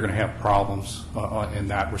 you're going to have problems in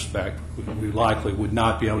that respect. We likely would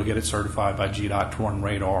not be able to get it certified by GDOT to run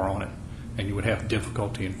radar on it, and you would have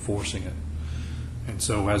difficulty enforcing it. And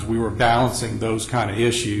so as we were balancing those kind of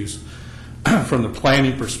issues, from the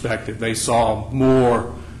planning perspective, they saw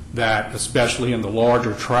more that, especially in the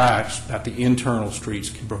larger tracts, that the internal streets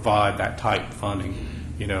can provide that tight funding,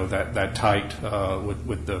 that tight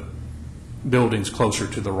with the buildings closer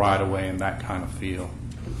to the right-of-way and that kind of feel.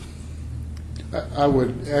 I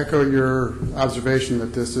would echo your observation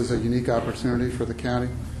that this is a unique opportunity for the county,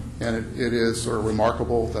 and it is sort of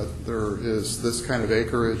remarkable that there is this kind of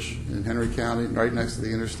acreage in Henry County right next to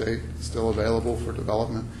the interstate still available for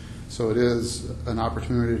development. So it is an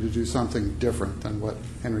opportunity to do something different than what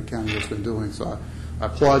Henry County has been doing. So I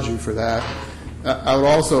applaud you for that. I would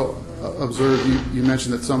also observe you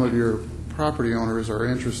mentioned that some of your property owners are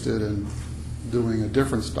interested in doing a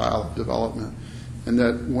different style of development, and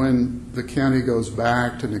that when the county goes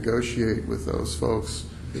back to negotiate with those folks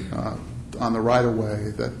on the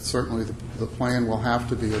right-of-way, that certainly the plan will have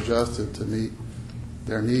to be adjusted to meet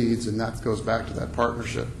their needs, and that goes back to that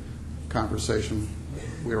partnership conversation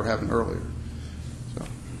we were having earlier. So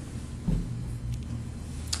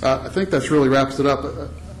I think that's really wraps it up.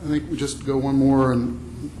 I think we just go one more, and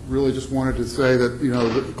really just wanted to say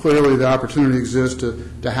that clearly the opportunity exists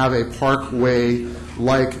to have a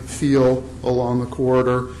parkway-like feel along the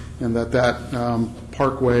corridor, and that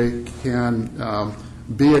parkway can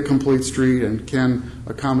be a complete street and can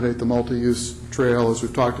accommodate the multi-use trail, as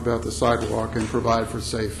we've talked about, the sidewalk, and provide for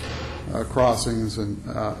safe crossings and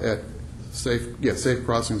safe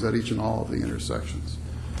crossings at each and all of the intersections.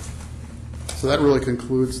 So that really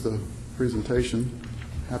concludes the presentation.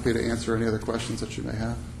 Happy to answer any other questions that you may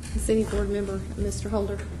have. Does any board member, Mr.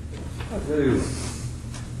 Holder? I do.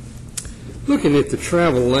 Looking at the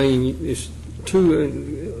travel lane, it's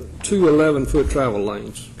two 11-foot travel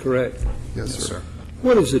lanes, correct? Yes, sir.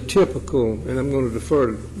 What is a typical, and I'm going to defer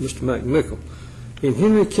to Mr. McMichael, in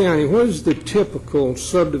Henry County, what is the typical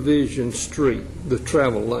subdivision street, the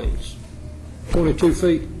travel lanes? 22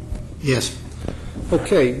 feet? Yes.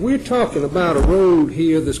 Okay, we're talking about a road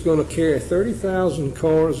here that's going to carry 30,000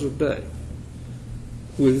 cars a day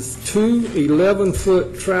with two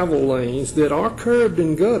 11-foot travel lanes that are curbed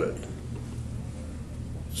and gutted.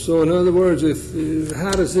 So in other words,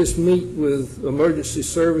 how does this meet with emergency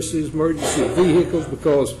services, emergency vehicles?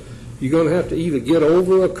 Because you're going to have to either get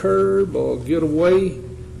over a curb or get away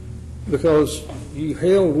because you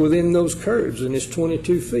held within those curbs and it's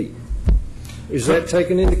 22 feet. Is that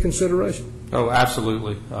taken into consideration? Oh,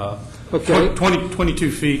 absolutely. Okay.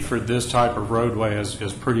 22 feet for this type of roadway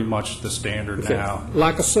is pretty much the standard now.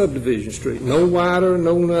 Like a subdivision street, no wider,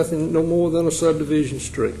 no nothing, no more than a subdivision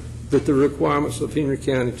street, that the requirements of Henry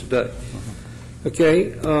County today.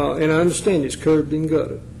 Okay, and I understand it's curbed and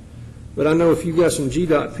gutted, but I know if you've got some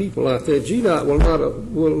GDOT people out there, GDOT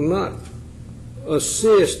will not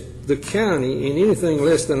assist the county in anything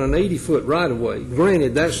less than an 80-foot right-of-way.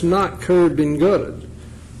 Granted, that's not curbed and gutted,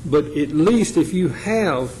 but at least if you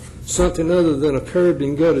have something other than a curbed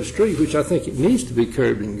and gutted street, which I think it needs to be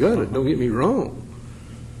curbed and gutted, don't get me wrong,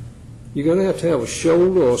 you're going to have a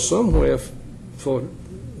shoulder or somewhere for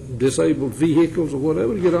disabled vehicles or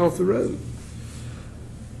whatever to get off the road.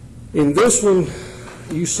 In this one,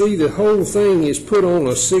 you see the whole thing is put on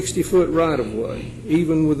a 60-foot right-of-way,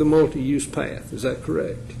 even with the multi-use path. Is that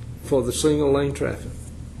correct? For the single-lane traffic?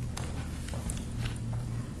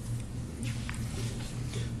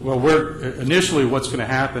 Well, initially what's going to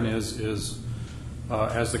happen is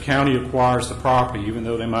as the county acquires the property, even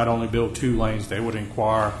though they might only build 2 lanes, they would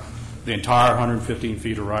acquire the entire 115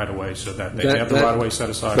 feet of right-of-way so that they have the right-of-way set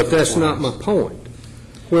aside. But that's not my point.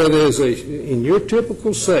 Where there's in your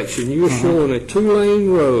typical section, you're showing a 2-lane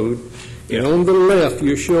road, and on the left,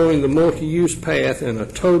 you're showing the multi-use path and a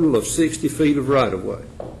total of 60 feet of right-of-way.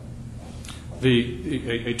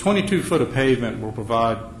 A 22-foot of pavement will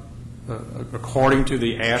provide according to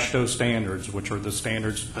the AASHTO standards, which are the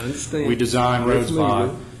standards I understand. we design Very roads by,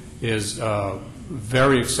 familiar. is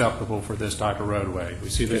very acceptable for this type of roadway. We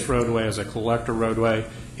see this roadway as a collector roadway.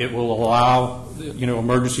 It will allow,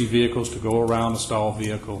 emergency vehicles to go around a stalled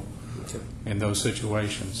vehicle in those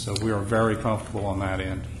situations. So we are very comfortable on that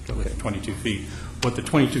end with 22 feet. What the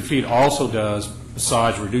 22 feet also does,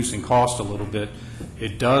 besides reducing cost a little bit,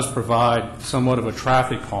 it does provide somewhat of a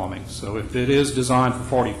traffic calming. So if it is designed for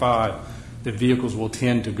 45, the vehicles will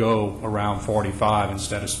tend to go around 45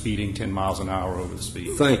 instead of speeding 10 miles an hour over the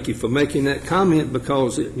speed. Thank you for making that comment,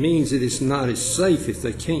 because it means that it's not as safe if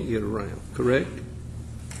they can't get around, correct?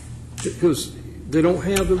 Because they don't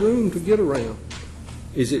have the room to get around.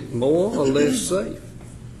 Is it more or less safe?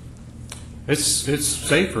 It's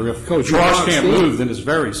safer. If Because cars you're can't boxed in. move, then it's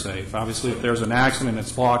very safe. Obviously, if there's an accident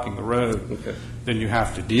that's blocking the road, then you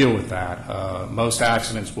have to deal with that. Most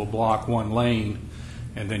accidents will block one lane,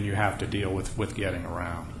 and then you have to deal with getting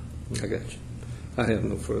around. I got you. I have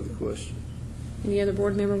no further questions. Any other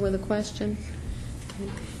board member with a question?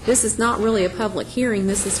 This is not really a public hearing.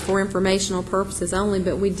 This is for informational purposes only,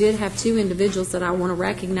 but we did have two individuals that I want to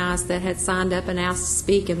recognize that had signed up and asked to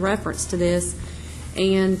speak in reference to this.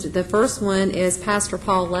 And the first one is Pastor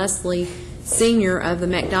Paul Leslie, Senior of the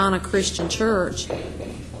McDonough Christian Church.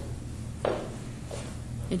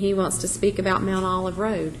 And he wants to speak about Mount Olive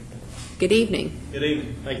Road. Good evening. Good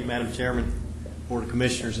evening. Thank you, Madam Chairman. Board of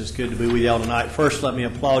Commissioners, it's good to be with you all tonight. First, let me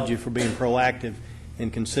applaud you for being proactive in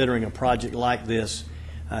considering a project like this.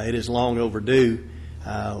 It is long overdue.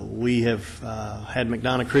 We have had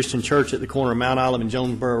McDonough Christian Church at the corner of Mount Olive and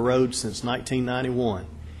Jonesboro Road since 1991,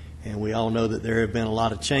 and we all know that there have been a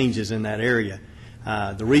lot of changes in that area.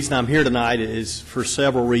 The reason I'm here tonight is for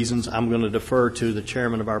several reasons. I'm going to defer to the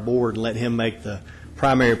chairman of our board and let him make the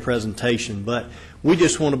primary presentation, but we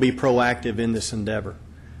just want to be proactive in this endeavor.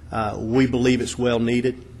 We believe it's well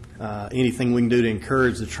needed. Anything we can do to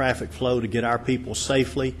encourage the traffic flow to get our people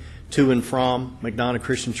safely to and from McDonough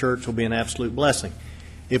Christian Church will be an absolute blessing.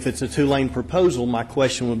 If it's a two-lane proposal, my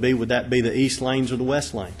question would be, would that be the east lanes or the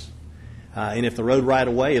west lanes? And if the road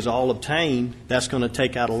right-of-way is all obtained, that's going to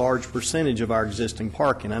take out a large percentage of our existing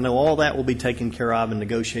parking. I know all that will be taken care of and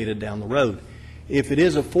negotiated down the road. If it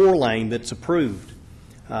is a four-lane that's approved,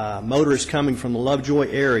 motorists coming from the Lovejoy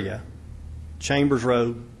area, Chambers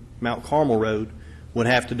Road, Mount Carmel Road, would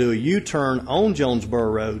have to do a U-turn on Jonesboro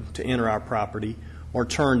Road to enter our property, or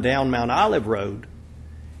turn down Mount Olive Road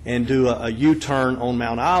and do a U-turn on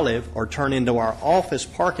Mount Olive, or turn into our office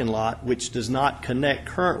parking lot, which does not connect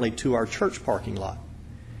currently to our church parking lot.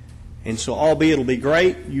 And so, albeit it'll be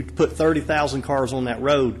great, you put 30,000 cars on that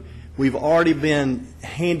road, we've already been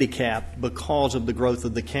handicapped because of the growth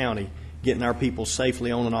of the county, getting our people safely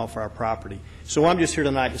on and off our property. So I'm just here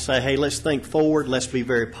tonight to say, hey, let's think forward, let's be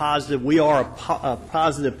very positive. We are a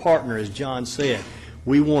positive partner, as John said.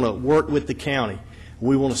 We want to work with the county.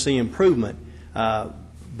 We want to see improvement,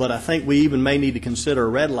 but I think we even may need to consider a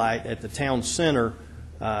red light at the town center,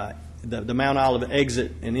 the Mount Olive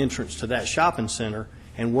exit and entrance to that shopping center,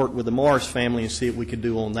 and work with the Morris family and see what we could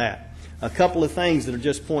do on that. A couple of things that are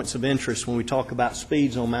just points of interest when we talk about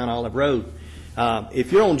speeds on Mount Olive Road.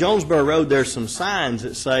 If you're on Jonesboro Road, there's some signs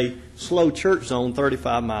that say slow church zone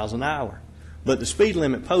 35 miles an hour, but the speed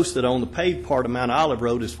limit posted on the paved part of Mount Olive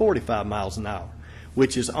Road is 45 miles an hour,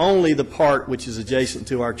 which is only the part which is adjacent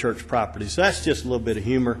to our church property. So that's just a little bit of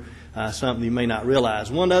humor, something you may not realize.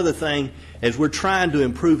 One other thing, as we're trying to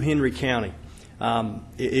improve Henry County,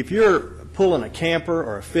 if you're pulling a camper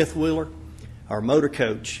or a fifth-wheeler or a motor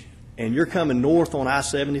coach, and you're coming north on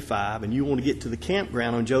I-75 and you want to get to the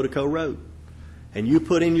campground on Jodico Road, and you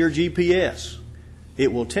put in your GPS,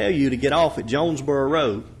 it will tell you to get off at Jonesboro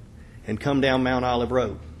Road and come down Mount Olive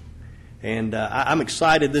Road. And I'm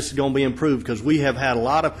excited this is going to be improved, because we have had a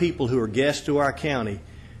lot of people who are guests to our county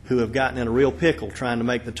who have gotten in a real pickle trying to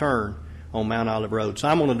make the turn on Mount Olive Road. So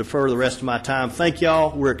I'm going to defer the rest of my time. Thank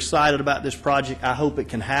y'all. We're excited about this project. I hope it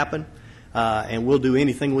can happen, and we'll do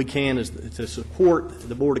anything we can to support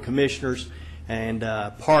the Board of Commissioners and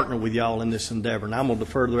partner with y'all in this endeavor. And I'm going to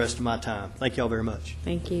defer the rest of my time. Thank y'all very much.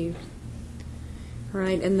 Thank you. All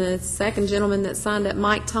right, and the second gentleman that signed up,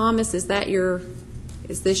 Mike Thomas, is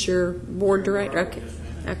this your board director? Okay.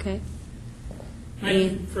 Okay.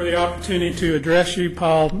 Thank you for the opportunity to address you.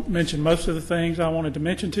 Paul mentioned most of the things I wanted to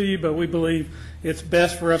mention to you, but we believe it's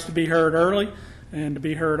best for us to be heard early and to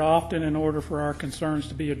be heard often in order for our concerns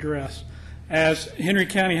to be addressed. As Henry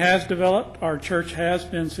County has developed, our church has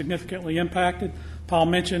been significantly impacted. Paul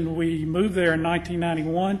mentioned we moved there in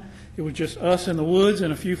 1991. It was just us in the woods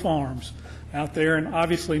and a few farms out there, and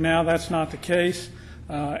obviously now that's not the case.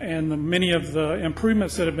 and many of the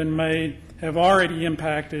improvements that have been made have already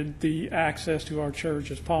impacted the access to our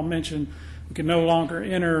church. As Paul mentioned, we can no longer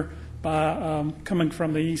enter by coming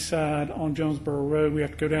from the east side on Jonesboro Road. We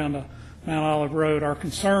have to go down to Mount Olive Road. Our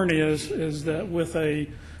concern is that with a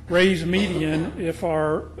raised median, if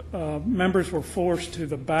our members were forced to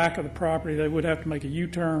the back of the property, they would have to make a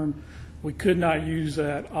U-turn. We could not use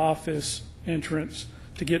that office entrance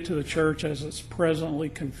to get to the church as it's presently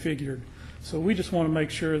configured. So we just want to make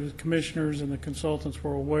sure that the commissioners and the consultants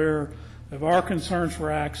were aware of our concerns for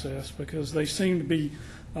access, because they seem to be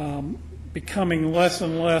becoming less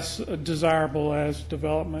and less desirable as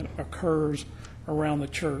development occurs around the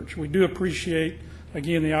church. We do appreciate,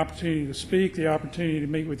 again, the opportunity to speak, the opportunity to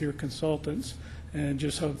meet with your consultants, and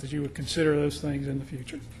just hope that you would consider those things in the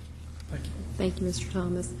future. Thank you. Thank you, Mr.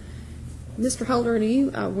 Thomas. Mr. Holder,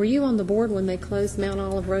 were you on the board when they closed Mount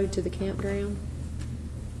Olive Road to the campground?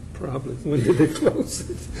 Probably. When did they close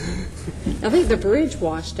it? I think the bridge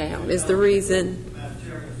washed out is the reason.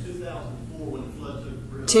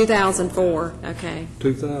 2004, okay.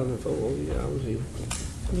 2004, yeah, I was here.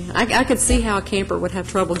 Yeah, I could see how a camper would have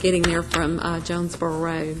trouble getting there from Jonesboro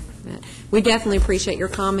Road. But we definitely appreciate your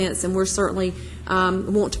comments, and we're certainly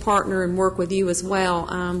want to partner and work with you as well.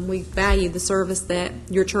 We value the service that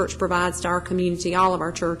your church provides to our community, all of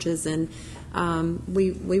our churches, and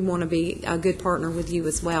we want to be a good partner with you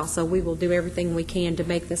as well. So we will do everything we can to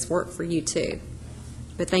make this work for you too.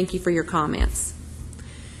 But thank you for your comments.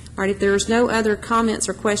 All right, if there's no other comments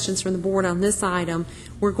or questions from the board on this item,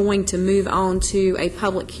 we're going to move on to a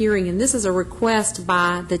public hearing, and this is a request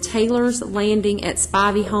by the Taylor's Landing at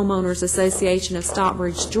Spivey Homeowners Association of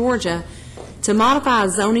Stockbridge, Georgia, to modify a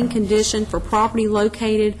zoning condition for property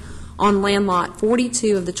located on land lot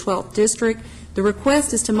 42 of the 12th District. The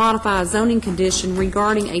request is to modify a zoning condition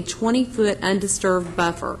regarding a 20-foot undisturbed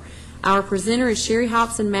buffer. Our presenter is Sherry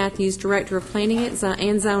Hobson Matthews, Director of Planning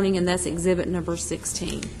and Zoning, and that's Exhibit number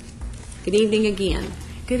 16. Good evening again.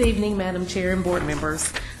 Good evening, Madam Chair and board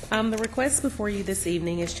members. The request before you this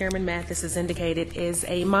evening, as Chairman Mathis has indicated, is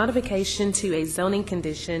a modification to a zoning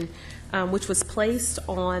condition which was placed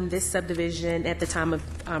on this subdivision at the time of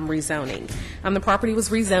rezoning. The property was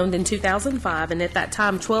rezoned in 2005, and at that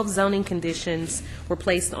time, 12 zoning conditions were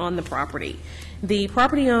placed on the property. The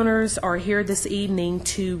property owners are here this evening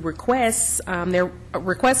to request, their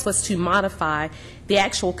request was to modify the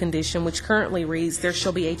actual condition, which currently reads, there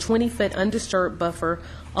shall be a 20-foot undisturbed buffer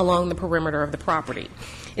along the perimeter of the property.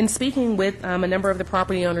 In speaking with a number of the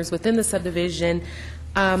property owners within the subdivision,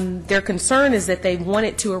 their concern is that they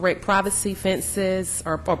wanted to erect privacy fences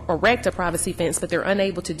or erect a privacy fence, but they're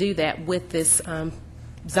unable to do that with this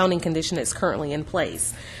zoning condition that's currently in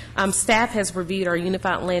place. Staff has reviewed our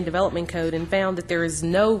Unified Land Development Code and found that there is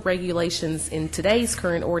no regulations in today's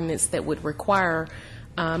current ordinance that would require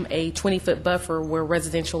a 20-foot buffer where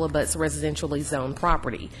residential abuts residentially zoned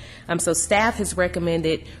property. So staff has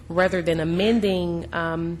recommended, rather than amending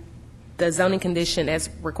the zoning condition as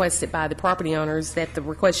requested by the property owners, that the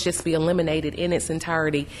request just be eliminated in its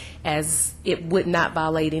entirety, as it would not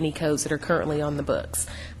violate any codes that are currently on the books.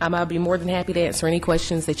 I'll be more than happy to answer any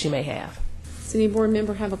questions that you may have. Does any board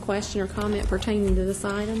member have a question or comment pertaining to this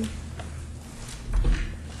item?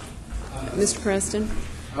 Mr. Preston?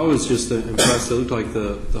 I was just impressed. It looked like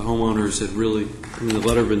the homeowners had really, the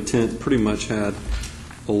letter of intent pretty much had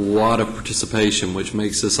a lot of participation, which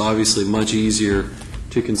makes this obviously much easier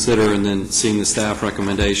to consider, and then seeing the staff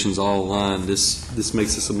recommendations all aligned, this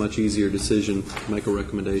makes this a much easier decision to make a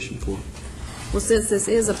recommendation for. Well, since this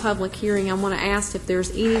is a public hearing, I want to ask if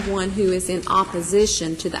there's anyone who is in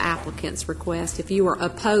opposition to the applicant's request, if you are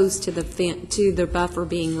opposed to the buffer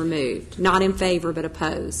being removed, not in favor but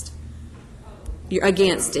opposed. You're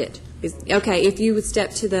against it. Okay, if you would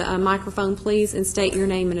step to the microphone, please, and state your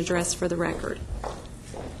name and address for the record.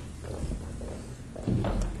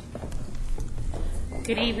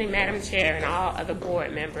 Good evening, Madam Chair and all other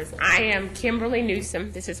board members. I am Kimberly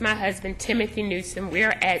Newsom. This is my husband, Timothy Newsom.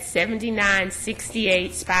 We're at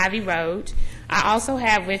 7968 Spivey Road. I also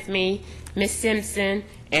have with me Ms. Simpson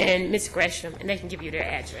and Ms. Gresham, and they can give you their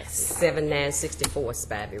address. 7964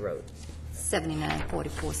 Spivey Road.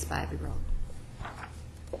 7944 Spivey Road.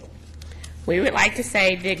 We would like to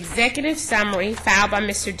say the executive summary filed by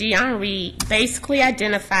Mr. Dion Reed basically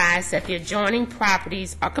identifies that the adjoining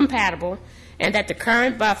properties are compatible and that the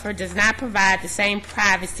current buffer does not provide the same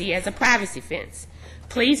privacy as a privacy fence.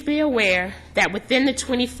 Please be aware that within the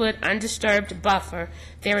 20-foot undisturbed buffer,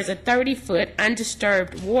 there is a 30-foot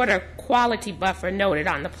undisturbed water quality buffer noted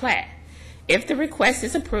on the plat. If the request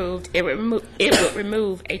is approved, it would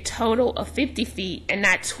remove a total of 50 feet and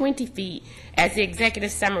not 20 feet, as the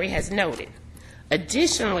executive summary has noted.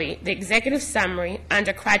 Additionally, the executive summary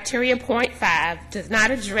under criteria point 5 does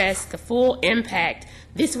not address the full impact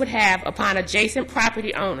this would have upon adjacent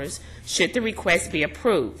property owners should the request be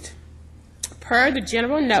approved. Per the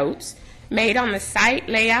general notes made on the site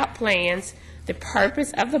layout plans, the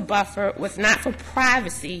purpose of the buffer was not for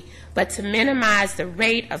privacy, but to minimize the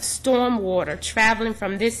rate of storm water traveling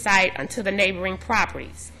from this site onto the neighboring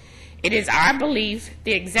properties. It is our belief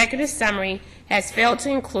the executive summary has failed to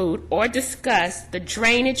include or discuss the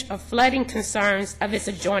drainage or flooding concerns of its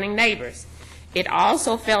adjoining neighbors. It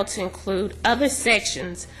also failed to include other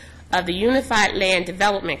sections of the Unified Land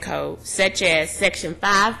Development Code, such as Section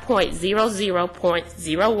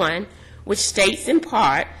 5.00.01, which states in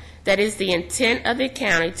part that it is the intent of the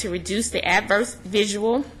county to reduce the adverse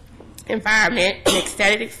visual, environment, and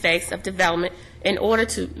aesthetic effects of development in order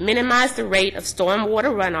to minimize the rate of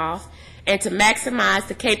stormwater runoff and to maximize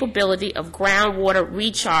the capability of groundwater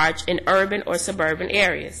recharge in urban or suburban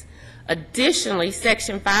areas. Additionally,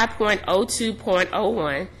 Section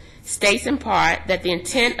 5.02.01 states in part that the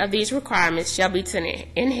intent of these requirements shall be to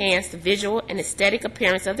enhance the visual and aesthetic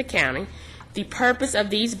appearance of the county. The purpose of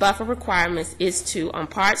these buffer requirements is to, on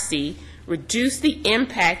Part C, reduce the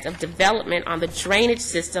impact of development on the drainage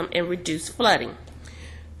system and reduce flooding.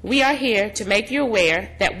 We are here to make you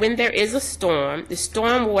aware that when there is a storm, the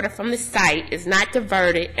storm water from the site is not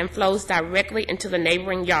diverted and flows directly into the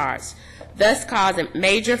neighboring yards, thus causing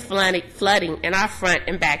major flooding in our front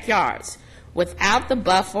and backyards. Without the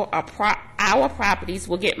buffer, our properties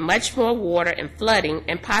will get much more water and flooding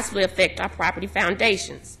and possibly affect our property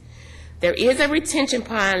foundations. There is a retention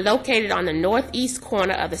pond located on the northeast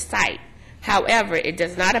corner of the site. However, it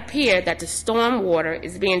does not appear that the storm water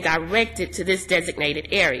is being directed to this designated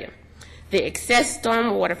area. The excess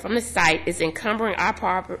storm water from the site is encumbering our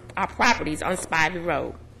properties on Spivey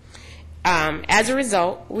Road. As a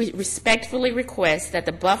result, we respectfully request that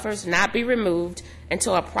the buffers not be removed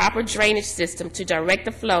until a proper drainage system to direct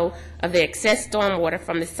the flow of the excess storm water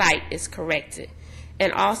from the site is corrected.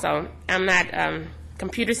 And also, I'm not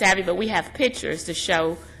computer savvy, but we have pictures to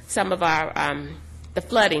show some of our the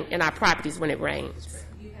flooding in our properties when it rains.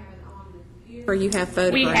 Or you have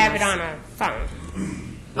photographs? We have it on our phone.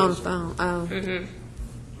 On the phone, oh. Mm-hmm.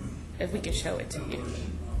 If we can show it to you.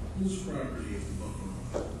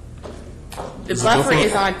 The buffer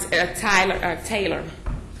is on Taylor.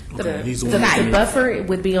 The buffer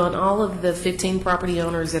would be on all of the 15 property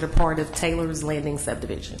owners that are part of Taylor's Landing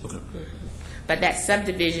subdivision. Okay. But that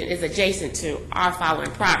subdivision is adjacent to our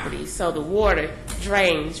following properties, so the water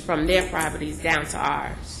drains from their properties down to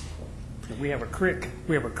ours. We have a creek.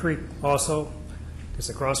 We have a creek also that's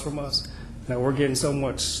across from us. Now we're getting so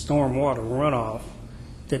much storm water runoff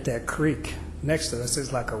that creek next to us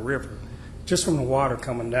is like a river. Just from the water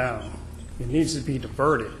coming down, it needs to be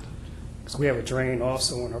diverted because we have a drain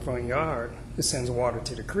also in our front yard that sends water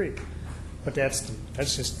to the creek. But that's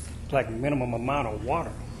just like minimum amount of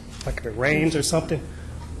water. Like if it rains or something,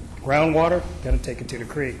 groundwater, got to take it to the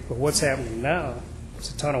creek. But what's happening now,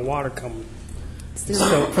 it's a ton of water coming,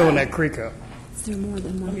 filling that creek up. Is there more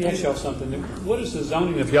than one? Let me ask y'all something. What is the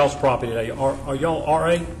zoning of y'all's property today? Are y'all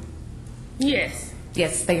RA? Yes.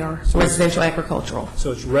 Yes, they are. Residential agricultural.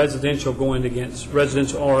 So it's residential going against,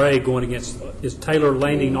 residential RA going against, is Taylor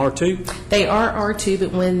Landing R2? They are R2,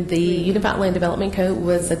 but when the Unified Land Development Code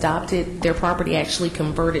was adopted, their property actually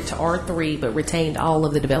converted to R3, but retained all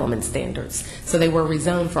of the development standards. So they were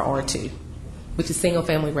rezoned for R2, which is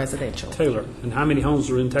single-family residential. Taylor. And how many homes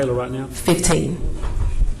are in Taylor right now? 15.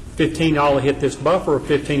 15 all hit this buffer, or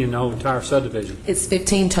 15 in the whole entire subdivision? It's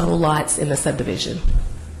 15 total lots in the subdivision.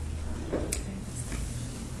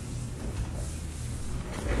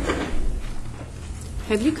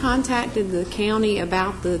 Have you contacted the county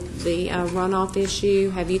about the runoff issue?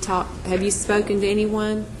 Have you spoken to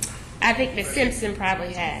anyone? I think Ms. Simpson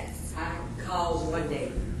probably has. I called one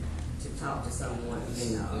day to talk to someone,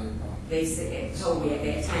 and they told me at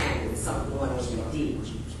that time there was something going on in the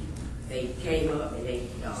ditch. They came up and they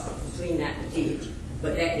cleaned out the ditch,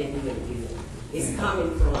 but that didn't do any good. It's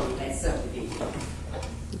coming from that subdivision.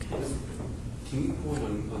 Can you point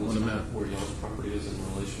on the map where y'all's property is in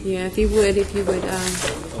relation? Yeah, if you would. That's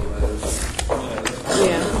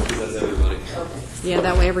everybody. Yeah,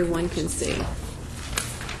 that way everyone can see.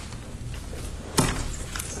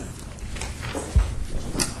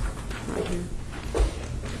 Right here.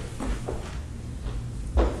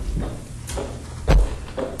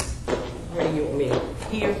 Where do you want me?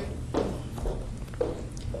 Here? I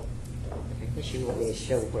guess you want me to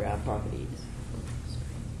show where our property is.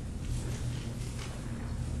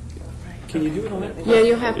 Can you do it on that? Yeah,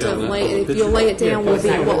 you'll have to lay, if you'll lay it down,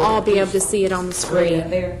 we'll all be able to see it on the screen.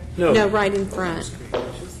 There? No, right in front.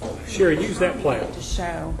 Sherry, use that plat. To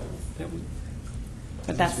show.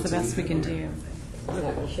 But that's the best we can do.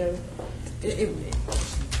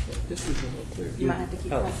 You might have to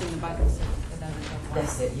keep pressing the buttons.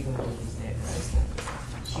 That's it, you're going to use that.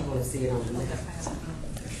 She want to see it on the map.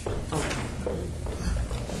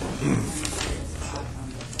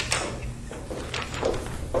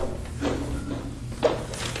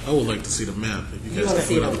 I would like to see the map, if you You guys wanna can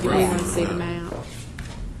see put it up on the the We graph. want to see the map.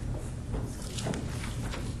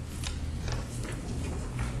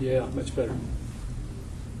 Yeah, much better.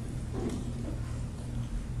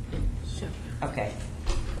 Okay.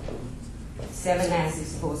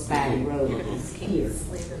 7964 Spivey Road is here.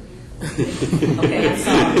 Okay, I'm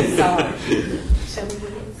sorry.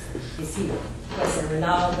 It's here. That's a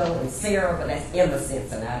Ronaldo and Sarah, but that's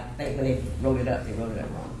Innocence, and I think when they wrote it up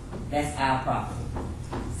wrong. That's our property.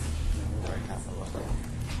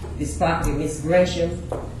 This property, Miss Gresham,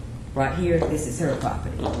 right here, this is her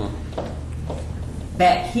property.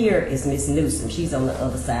 Back here is Miss Newsom. She's on the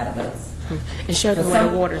other side of us. And show them where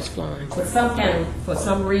the water's flowing. For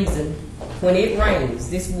some reason, when it rains,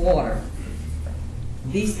 this water,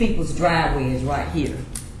 these people's driveway is right here.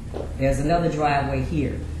 There's another driveway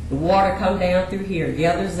here. The water come down through here,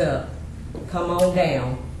 gathers up, come on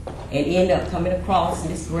down, and end up coming across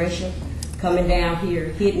Miss Gresham, coming down here,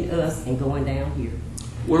 hitting us, and going down here.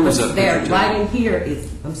 Where was that There, picture right taken? in here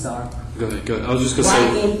is, I'm sorry. Go ahead, go ahead. I was just going to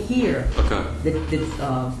say. Right in here. Okay.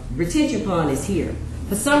 The retention pond is here.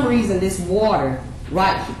 For some reason, this water,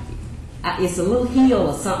 it's a little hill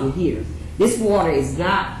or something here. This water is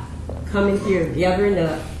not coming here, gathering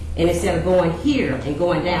up, and instead of going here and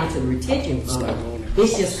going down to the retention pond,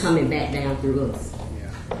 it's just coming back down through us.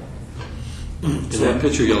 In that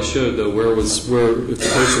picture y'all showed, though, if the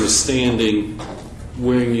person was standing,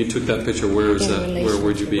 when you took that picture, where is that? Where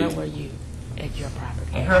would you be? Where were you at your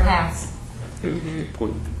property? At her house,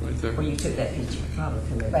 Point right there. where you took that picture, probably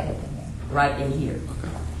coming back. Right in here.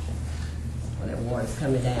 Where that water's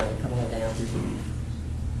coming down, coming down through here.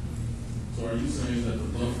 So are you saying that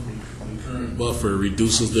the current buffer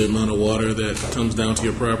reduces the amount of water that comes down to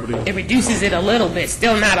your property? It reduces it a little bit,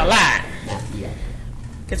 still not a lot.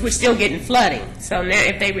 Because we're still getting flooding. So now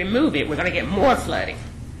if they remove it, we're going to get more flooding.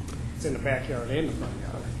 It's in the backyard and the front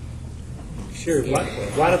yard. Sherry,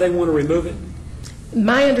 why do they want to remove it?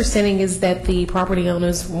 My understanding is that the property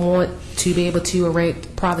owners want to be able to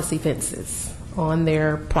erect privacy fences on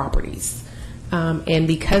their properties. And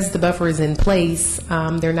because the buffer is in place,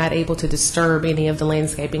 they're not able to disturb any of the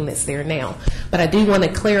landscaping that's there now. But I do want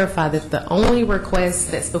to clarify that the only request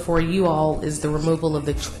that's before you all is the removal of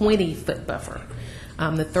the 20-foot buffer.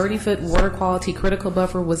 The 30-foot water quality critical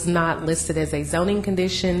buffer was not listed as a zoning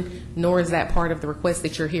condition, nor is that part of the request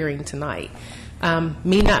that you're hearing tonight.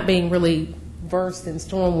 Me not being really versed in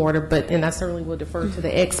stormwater, and I certainly will defer to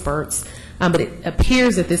the experts, but it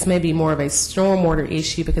appears that this may be more of a stormwater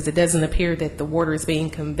issue because it doesn't appear that the water is being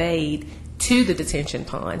conveyed to the detention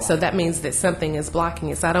pond. So that means that something is blocking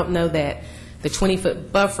it. So I don't know that the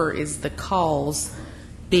 20-foot buffer is the cause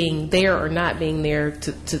being there or not being there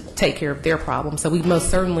to take care of their problem. So we most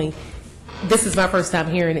certainly, this is my first time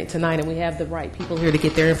hearing it tonight, and we have the right people here to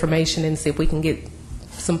get their information and see if we can get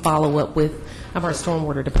some follow-up with our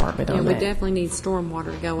stormwater department on Yeah, that. we definitely need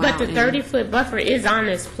stormwater to go out. But the and- 30-foot buffer is on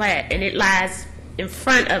this plat, and it lies in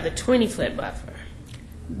front of the 20-foot buffer.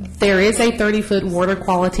 There is a 30-foot water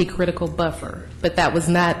quality critical buffer, but that was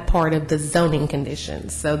not part of the zoning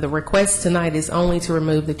conditions. So the request tonight is only to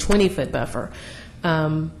remove the 20-foot buffer.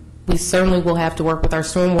 We certainly will have to work with our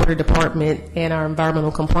stormwater department and our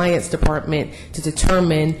environmental compliance department to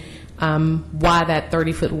determine why that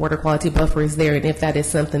 30-foot water quality buffer is there and if that is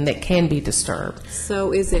something that can be disturbed.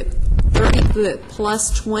 So is it 30-foot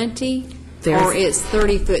plus 20? Or it's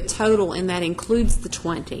 30-foot total, and that includes the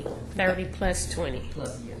 20? 30 plus 20.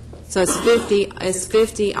 So it's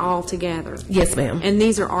 50 altogether? Yes, ma'am. And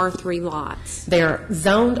these are R3 lots? They're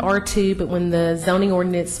zoned R2, but when the zoning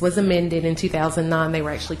ordinance was amended in 2009, they were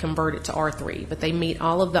actually converted to R3. But they meet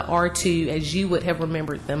all of the R2, as you would have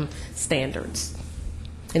remembered them, standards.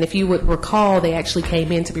 And if you would recall, they actually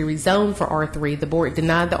came in to be rezoned for R3. The board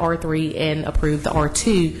denied the R3 and approved the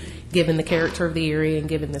R2, given the character of the area and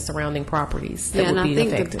given the surrounding properties that Yeah, and would I be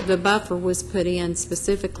think affected. the buffer was put in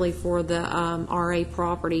specifically for the RA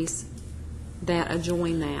properties that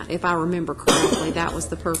adjoin that. If I remember correctly, that was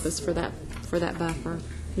the purpose for that buffer.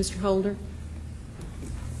 Mr. Holder?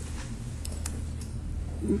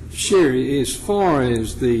 Sherry, as far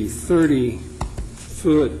as the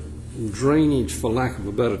 30-foot drainage, for lack of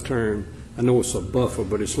a better term, I know it's a buffer,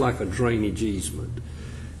 but it's like a drainage easement,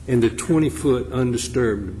 and the 20-foot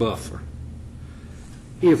undisturbed buffer.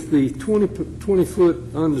 If the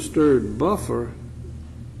 20-foot undisturbed buffer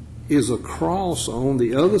is across on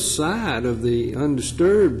the other side of the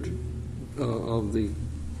undisturbed, of the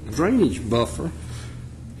drainage buffer,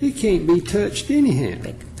 it can't be touched anyhow.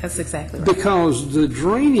 That's exactly right. Because the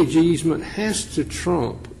drainage easement has to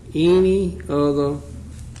trump any other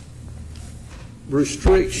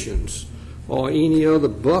restrictions or any other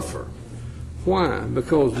buffer. Why?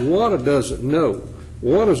 Because water doesn't know.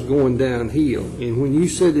 Water's going downhill, and when you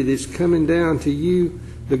said that it's coming down to you,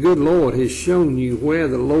 the good Lord has shown you where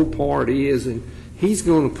the low part is, and He's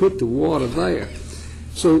going to put the water there.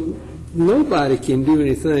 So nobody can do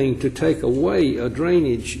anything to take away a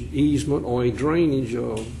drainage easement or a drainage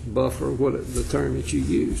buffer, what the term that you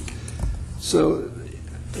used. So,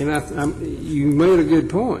 and you made a good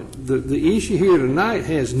point. The issue here tonight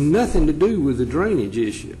has nothing to do with the drainage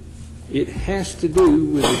issue. It has to do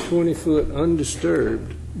with the 20-foot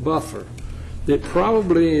undisturbed buffer that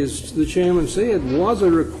probably, as the chairman said, was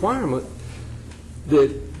a requirement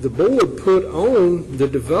that the board put on the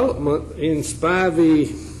development in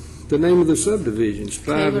Spivey, the name of the subdivision,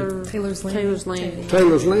 Taylor's Landing.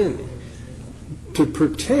 Taylor's Landing, to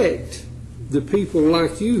protect the people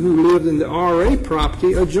like you who lived in the RA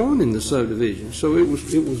property adjoining the subdivision. So it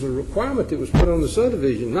was a requirement that was put on the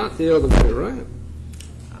subdivision, not the other way around.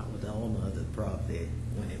 I was the owner of the property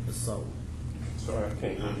when it was sold. Sorry, I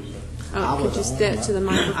can't hear you, sir. Could you step to the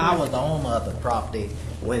microphone? I was the owner of the property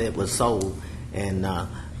when it was sold, and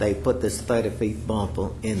they put this 30-feet bumper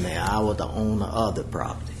in there. I was the owner of the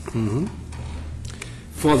property. Mm-hmm.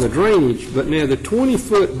 For the drainage, but now the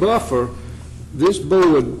 20-foot buffer, this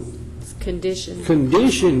board conditioned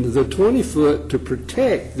the 20-foot to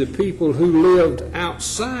protect the people who lived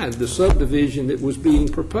outside the subdivision that was being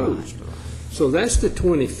proposed. So that's the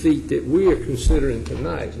 20 feet that we are considering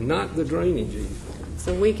tonight, not the drainage easement.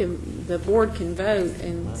 So the board can vote,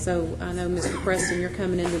 and so I know, Mr. Preston, you're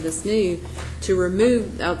coming into this new,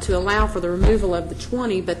 to allow for the removal of the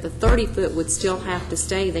 20, but the 30-foot would still have to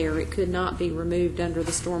stay there. It could not be removed under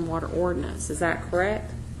the stormwater ordinance. Is that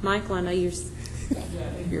correct? Michael, I know you're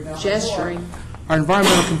gesturing. Our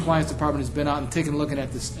environmental compliance department has been out and taken a look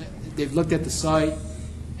at this. They've looked at the site,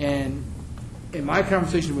 and in my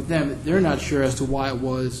conversation with them, they're not sure as to why it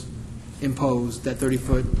was imposed, that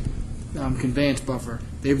 30-foot conveyance buffer.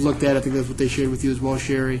 They've looked at it. I think that's what they shared with you as well,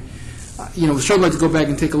 Sherry. We'd sure like to go back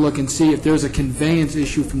and take a look and see if there's a conveyance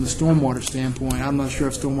issue from the stormwater standpoint. I'm not sure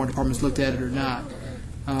if stormwater department's looked at it or not,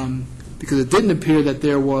 because it didn't appear that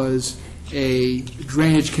there was a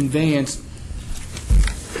drainage conveyance.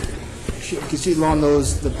 You can see along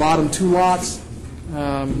the bottom two lots,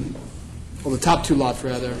 or the top two lots,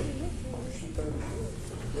 rather.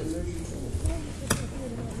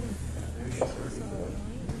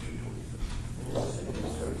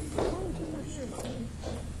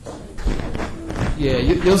 Yeah,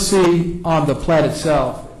 you'll see on the plat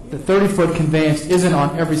itself, the 30-foot conveyance isn't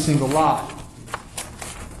on every single lot.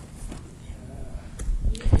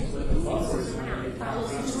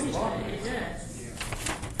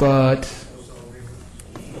 But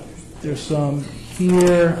there's some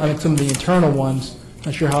here, I think some of the internal ones,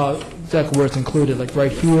 not sure how exactly where it's included, like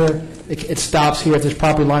right here, it stops here at this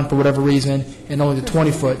property line for whatever reason, and only the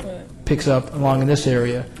 20-foot picks up along in this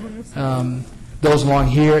area. Those along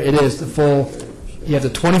here, it is the full, you have the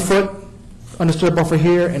 20-foot undisturbed buffer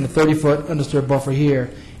here and the 30-foot undisturbed buffer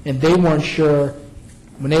here, and they weren't sure,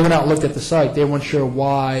 when they went out and looked at the site, they weren't sure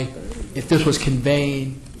why, if this was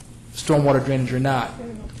conveying stormwater drainage or not.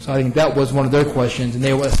 So I think that was one of their questions, and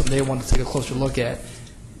they wanted to take a closer look at.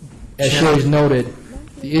 As Sherry's noted,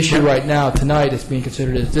 the issue right now, tonight, is being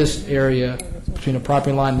considered is this area between the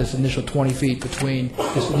property line and this initial 20 feet between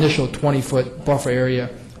this initial 20-foot buffer area.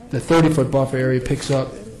 The 30-foot buffer area picks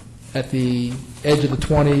up at the edge of the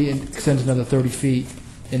 20 and extends another 30 feet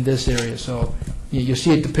in this area. So you'll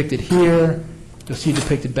see it depicted here. You'll see it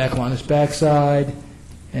depicted back along this backside,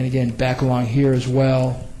 and again, back along here as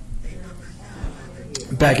well.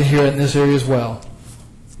 Back in here in this area as well.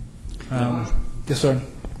 Yes, sir.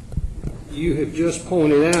 You have just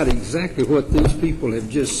pointed out exactly what these people have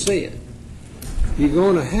just said. You're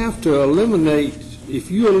going to have to eliminate,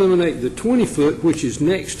 if you eliminate the 20-foot, which is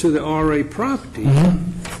next to the RA property,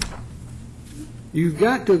 you've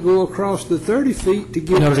got to go across the 30 feet to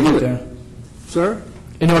get in order to get it. there. Sir?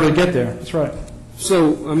 In order to get there, that's right.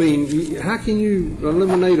 So, I mean, how can you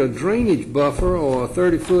eliminate a drainage buffer or a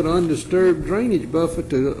 30-foot undisturbed drainage buffer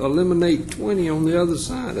to eliminate 20 on the other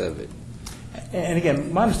side of it? And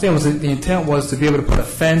again, my understanding was that the intent was to be able to put a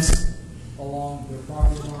fence along the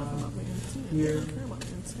property line. here.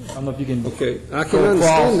 I don't know if you can. Okay, I can go across,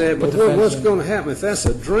 understand that, put but the fence what's in. going to happen if that's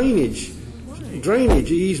a drainage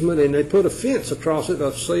easement and they put a fence across it,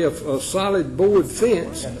 of say a solid board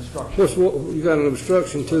fence? You got an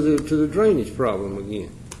obstruction to the drainage problem again.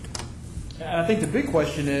 And I think the big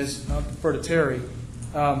question is, and I'll defer to Terry,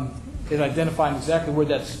 is identifying exactly where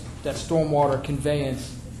that stormwater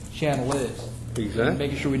conveyance channel is. Exactly. And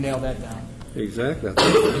making sure we nail that down. Exactly.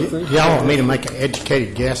 Y'all want me to make an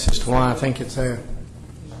educated guess as to why I think it's there?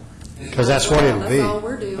 Because that's what it'll be. That's all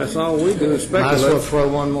we're doing. That's all we do is speculate. Might as well throw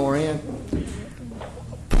one more in.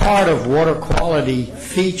 Part of water quality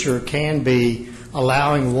feature can be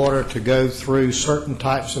allowing water to go through certain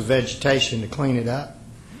types of vegetation to clean it up.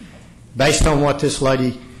 Based on what this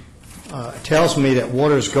lady tells me, that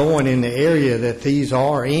water's going in the area that these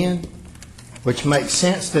are in, which makes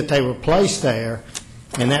sense that they were placed there,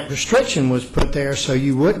 and that restriction was put there so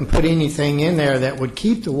you wouldn't put anything in there that would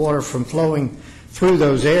keep the water from flowing through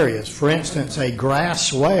those areas. For instance, a grass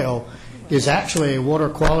swale is actually a water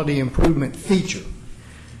quality improvement feature.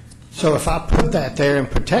 So if I put that there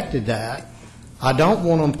and protected that, I don't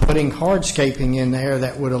want them putting hardscaping in there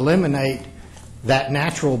that would eliminate that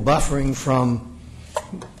natural buffering from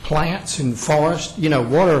plants and forest. You know,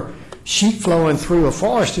 water sheet flowing through a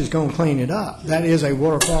forest is going to clean it up. That is a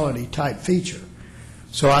water quality type feature.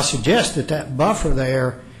 So I suggest that that buffer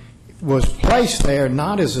there was placed there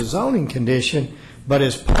not as a zoning condition, but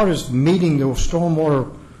as part of meeting the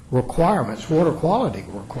stormwater requirements, water quality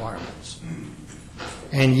requirements.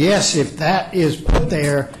 And yes, if that is put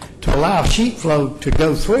there to allow sheet flow to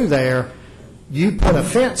go through there, you put a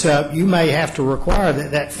fence up, you may have to require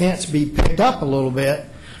that that fence be picked up a little bit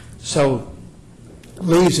so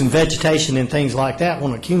leaves and vegetation and things like that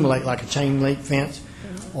won't accumulate, like a chain link fence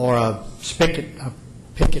or a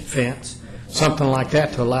picket fence, something like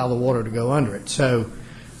that, to allow the water to go under it. So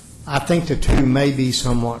I think the two may be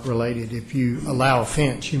somewhat related. If you allow a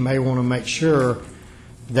fence, you may want to make sure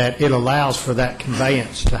that it allows for that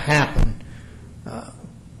conveyance to happen.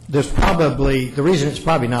 There's probably, the reason it's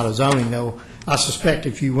probably not a zoning, though, I suspect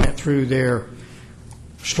if you went through their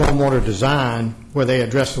stormwater design where they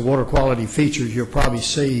address the water quality features, you'll probably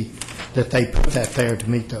see that they put that there to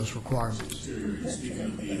meet those requirements.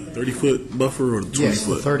 30-foot buffer or the 20-foot? Yes,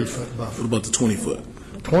 the 30-foot buffer. What about the 20-foot?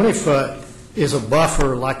 20-foot is a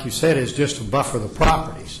buffer, like you said, is just to buffer the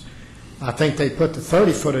properties. I think they put the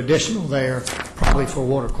 30-foot additional there probably for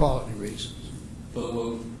water quality reasons. But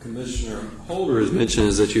what Commissioner Holder has mentioned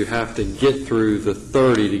is that you have to get through the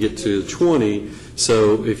 30 to get to the 20.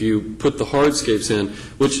 So if you put the hardscapes in,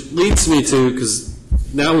 which leads me to, because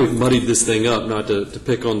now we've muddied this thing up, not to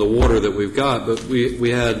pick on the water that we've got, but we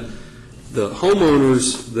had the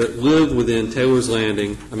homeowners that lived within Taylor's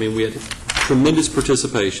Landing. I mean, we had tremendous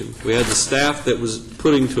participation. We had the staff that was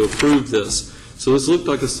putting to approve this. So this looked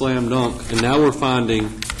like a slam dunk, and now we're finding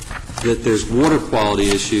that there's water quality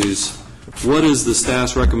issues. What is the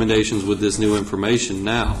staff's recommendations with this new information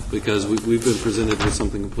now? Because we've been presented with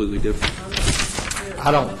something completely different.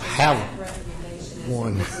 I don't have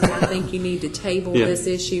one. I think you need to table Yeah. this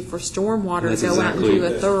issue for stormwater, That's to go out and exactly- do a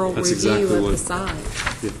thorough that's review exactly of what- the site.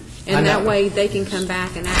 Yeah. And that way, they can come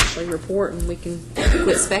back and actually report, and we can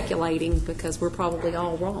quit speculating, because we're probably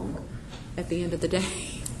all wrong at the end of the day.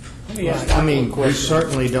 I mean, we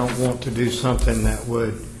certainly don't want to do something that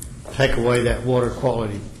would take away that water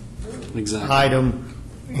quality item,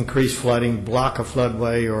 increase flooding, block a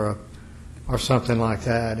floodway or something like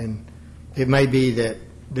that. And it may be that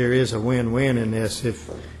there is a win-win in this if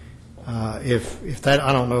that,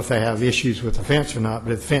 I don't know if they have issues with the fence or not,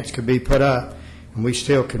 but if the fence could be put up and we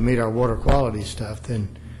still could meet our water quality stuff,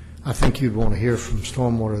 then I think you'd want to hear from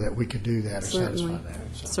stormwater that we could do that or satisfy that.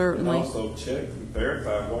 Certainly. And also check and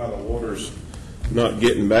verify why the water's not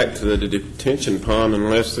getting back to the detention pond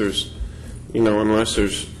unless there's,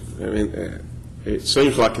 I mean, it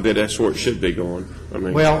seems like that's where it should be going. I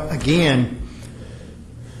mean, Well, again,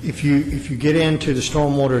 if you get into the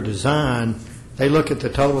stormwater design, they look at the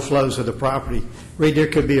total flows of the property. Reed, there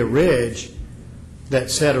could be a ridge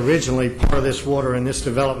that said originally part of this water in this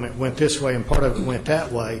development went this way and part of it went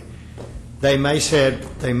that way. They may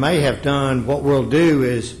have done, what we'll do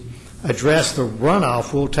is address the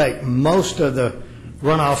runoff. We'll take most of the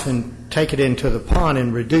runoff and take it into the pond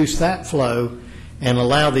and reduce that flow and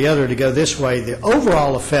allow the other to go this way. The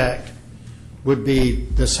overall effect would be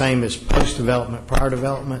the same as post-development, prior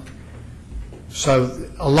development. So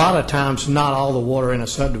a lot of times, not all the water in a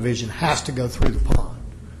subdivision has to go through the pond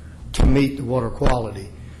to meet the water quality.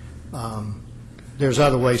 There's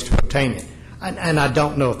other ways to obtain it. And I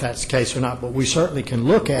don't know if that's the case or not, but we certainly can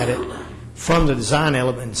look at it from the design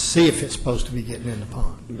element and see if it's supposed to be getting in the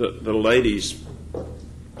pond. The ladies,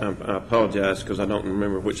 I apologize because I don't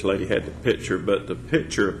remember which lady had the picture, but the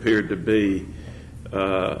picture appeared to be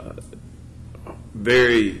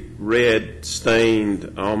very red,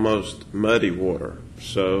 stained, almost muddy water.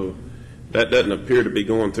 So that doesn't appear to be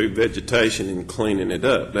going through vegetation and cleaning it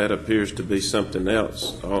up. That appears to be something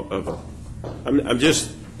else. I'm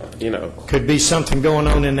just, Could be something going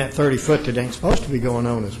on in that 30-foot that ain't supposed to be going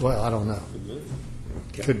on as well. I don't know.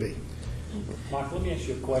 Could be. Mike, let me ask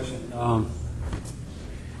you a question.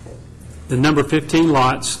 The number 15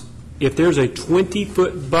 lots, if there's a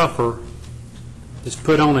 20-foot buffer that's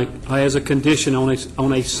put on as a condition on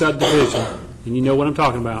a subdivision, and you know what I'm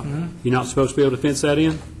talking about, you're not supposed to be able to fence that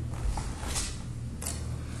in?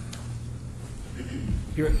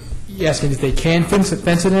 You're asking if they can fence it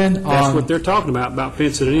in? That's what they're talking about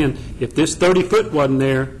fencing it in. If this 30-foot wasn't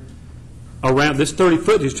there, around this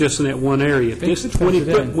 30-foot is just in that one area. If this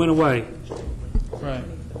 20-foot went away, right?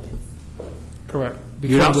 Correct.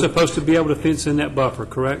 You're not supposed to be able to fence in that buffer,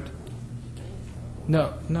 correct?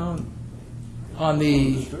 No. On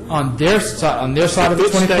their side of the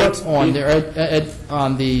 20 foot,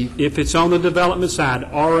 on the. If it's on the development side,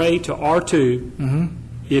 RA to R2,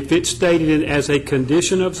 if it's stated as a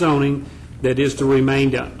condition of zoning that is to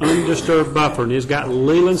remain an undisturbed buffer, and it's got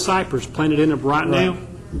Leland cypress planted in it right now,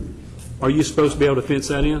 are you supposed to be able to fence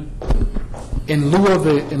that in? In lieu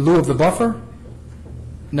of the buffer?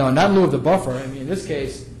 No, not in lieu of the buffer. I mean, in this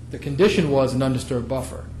case, the condition was an undisturbed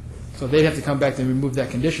buffer. So they'd have to come back and remove that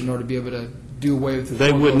condition in order to be able to do away with the...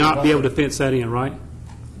 They would not be able to fence that in, right?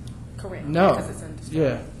 Correct. No.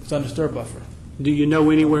 Yeah, it's undisturbed buffer. Do you know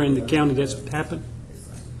anywhere in the county that's happened?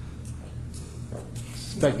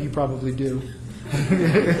 In fact, you probably do.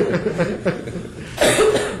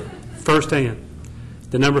 Firsthand.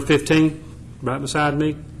 The number 15, right beside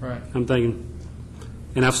me, right. I'm thinking,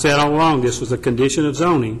 and I've said all along, this was a condition of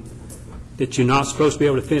zoning that you're not supposed to be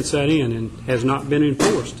able to fence that in and has not been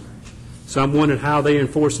enforced. So I'm wondering how they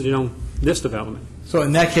enforced it on this development. So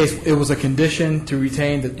in that case, it was a condition to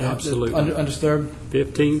retain the Absolutely. Undisturbed?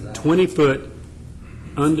 20-foot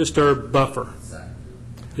undisturbed buffer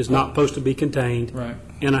is not supposed to be contained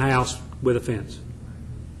in a house with a fence.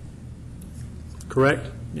 Correct?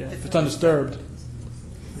 Yeah, if it's undisturbed.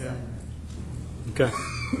 Yeah. Okay.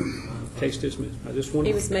 Case dismissed. I just wanted.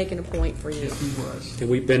 He was making a point for you. Yes, he was. And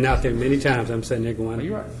we've been out there many times. I'm sitting there going.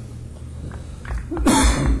 You're right.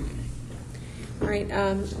 All right,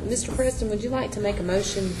 Mr. Preston, would you like to make a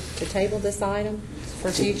motion to table this item for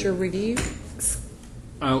future review?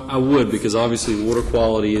 I would, because obviously water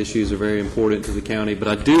quality issues are very important to the county. But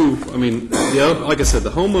like I said,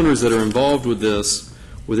 the homeowners that are involved with this,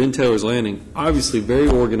 within Taylor's Landing, obviously very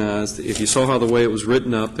organized. If you saw how the way it was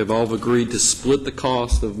written up, they've all agreed to split the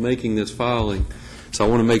cost of making this filing. So I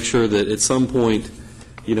want to make sure that at some point,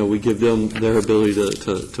 we give them their ability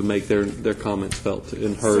to make their comments felt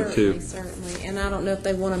and heard too. Certainly. And I don't know if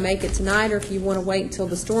they want to make it tonight or if you want to wait until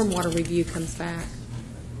the stormwater review comes back.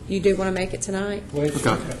 You do want to make it tonight?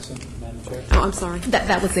 Okay. Oh, I'm sorry.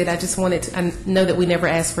 That was it. I just wanted to, I know that we never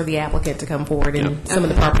asked for the applicant to come forward, and some of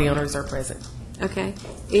the property owners are present. Okay.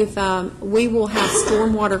 If we will have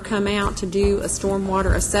stormwater come out to do a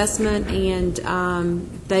stormwater assessment, and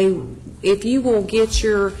if you will get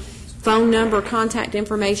your phone number, contact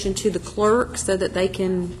information to the clerk so that they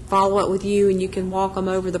can follow up with you and you can walk them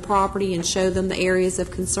over the property and show them the areas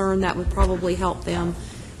of concern, that would probably help them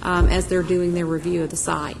as they're doing their review of the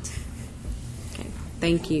site. Okay.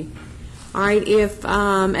 Thank you. All right, if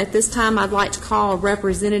at this time I'd like to call a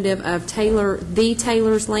representative of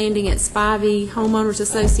Taylor's Landing at Spivey Homeowners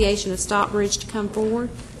Association of Stockbridge to come forward.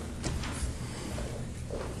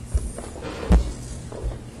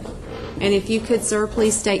 And if you could, sir,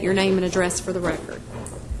 please state your name and address for the record.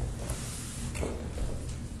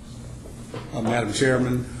 Madam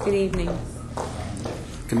Chairman. Good evening.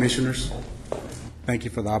 Commissioners, thank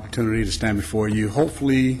you for the opportunity to stand before you.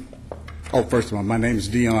 Hopefully, first of all, my name is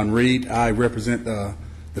Dion Reed. I represent the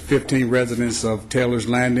 15 residents of Taylor's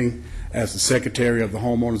Landing as the Secretary of the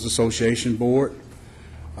Homeowners Association Board.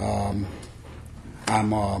 I'm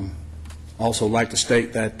also like to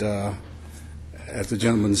state that, as the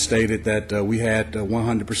gentleman stated, that we had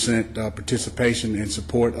 100% participation in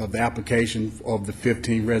support of the application of the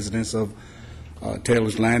 15 residents of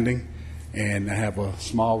Taylor's Landing, and I have a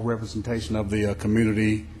small representation of the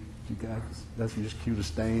community. You guys, that's just cute to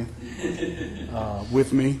stand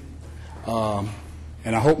with me.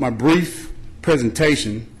 And I hope my brief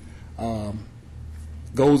presentation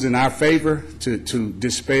goes in our favor to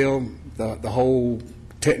dispel the whole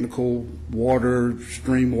technical water,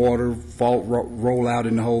 stream water, fault rollout,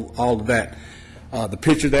 and all of that. The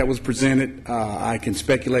picture that was presented, I can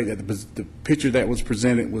speculate that the picture that was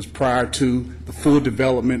presented was prior to the full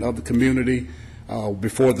development of the community,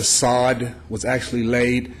 before the sod was actually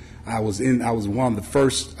laid. I was one of the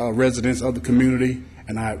first residents of the community,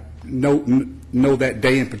 and I know that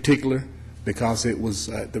day in particular because it was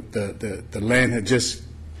the land had just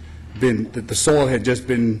been, the soil had just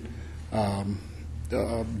been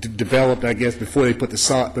developed, I guess, before they put the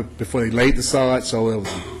sod, before they laid the sod. So it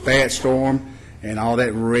was a bad storm, and all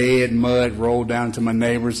that red mud rolled down to my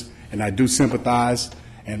neighbors. And I do sympathize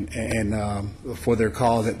and for their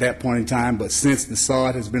cause at that point in time. But since the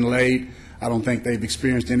sod has been laid, I don't think they've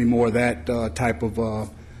experienced any more of that type of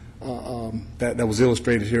that was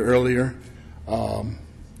illustrated here earlier.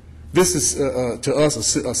 This is to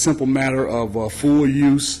us a simple matter of full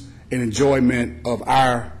use and enjoyment of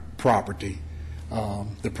our property.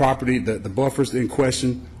 The property, the buffers in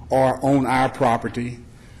question are on our property.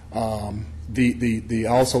 Also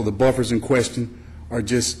the buffers in question are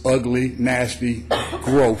just ugly, nasty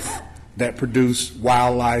growth that produce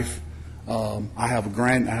wildlife. I have a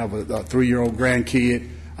 3-year-old grandkid.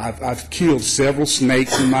 I've killed several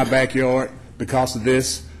snakes in my backyard because of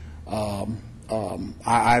this.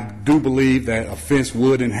 I do believe that a fence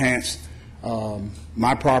would enhance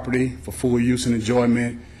my property for full use and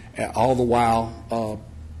enjoyment, all the while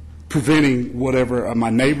preventing whatever my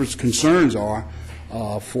neighbors' concerns are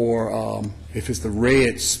for if it's the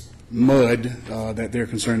red mud that they're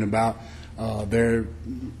concerned about. There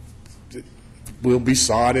will be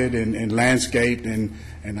sodded and landscaped, and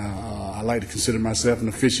I like to consider myself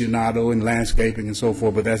an aficionado in landscaping and so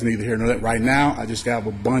forth, but that's neither here nor there. Right now, I just have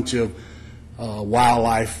a bunch of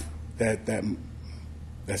wildlife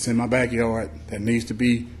that's in my backyard that needs to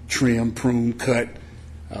be trimmed, pruned, cut.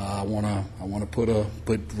 I want to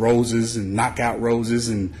put roses and knockout roses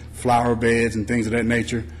and flower beds and things of that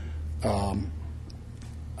nature.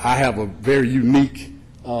 I have a very unique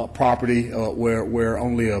property where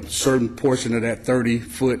only a certain portion of that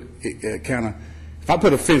 30-foot kind of, if I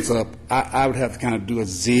put a fence up, I would have to kind of do a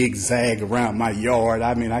zigzag around my yard.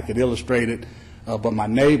 I mean, I could illustrate it, but my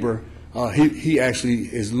neighbor, he actually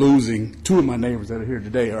is losing, 2 of my neighbors that are here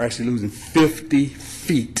today are actually losing 50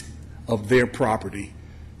 feet of their property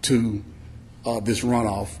to this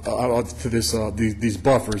runoff, to these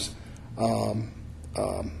buffers.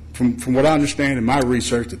 From what I understand in my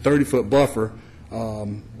research, the 30-foot buffer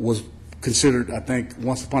was considered, I think,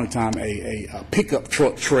 once upon a time, a pickup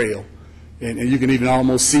truck trail, and you can even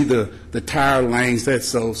almost see the tire lanes. That's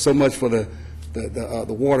so much for the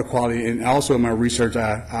water quality. And also in my research,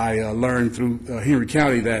 I learned through Henry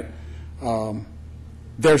County that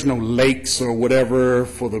there's no lakes or whatever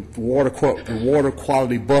for the water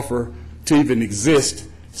quality buffer to even exist.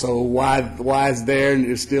 So why it's there, and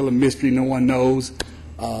it's still a mystery. No one knows.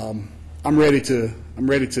 I'm ready to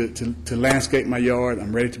landscape my yard.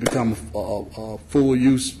 I'm ready to become a full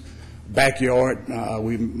use backyard.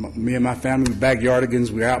 Me and my family, we're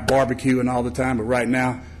backyardigans. We're out barbecuing all the time, but right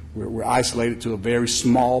now we're isolated to a very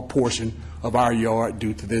small portion of our yard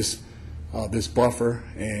due to this buffer.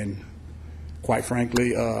 And quite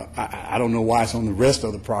frankly, I don't know why it's on the rest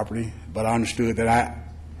of the property, but I understood that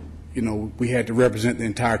we had to represent the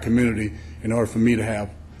entire community in order for me to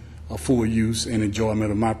have a full use and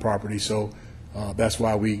enjoyment of my property. So that's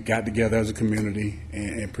why we got together as a community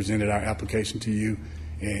and presented our application to you.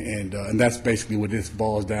 And that's basically what this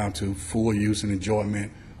boils down to: full use and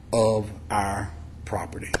enjoyment of our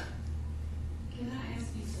property. Can I ask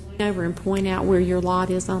you to lean over and point out where your lot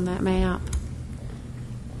is on that map?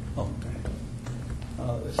 Okay.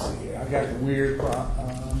 Let's see here. I got the weird.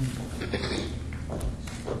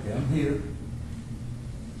 Okay, I'm here.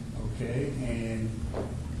 Okay, and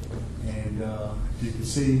you can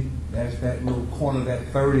see that's that little corner, that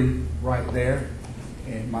 30 right there,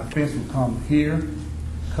 and my fence will come here,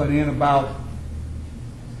 cut in about,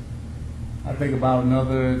 I think about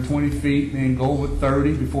another 20 feet, then go over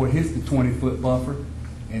 30 before it hits the 20-foot buffer,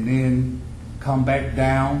 and then come back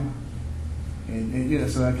down, and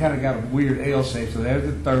so I kind of got a weird L shape. So there's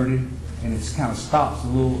the 30, and it kind of stops a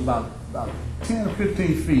little, about 10 or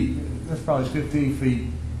 15 feet. That's probably 15 feet,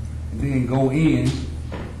 and then go in,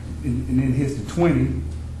 and then hits the 20,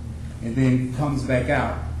 and then comes back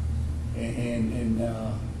out, and then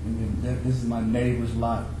this is my neighbor's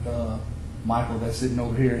lot, Michael, that's sitting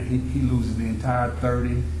over here. He loses the entire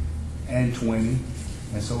 30 and 20,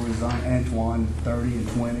 and so is Antoine, 30 and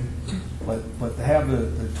 20. But to have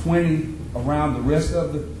the 20 around the rest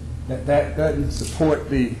of that doesn't support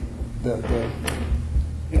the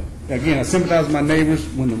again, I sympathize with my neighbors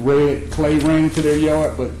when the red clay ran into their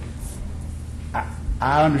yard, but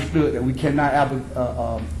I understood that we cannot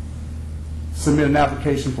submit an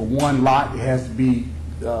application for one lot. It has to be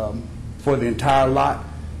for the entire lot.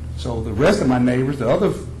 So the rest of my neighbors, the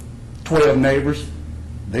other 12 neighbors,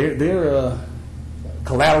 they're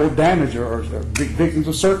collateral damage or victims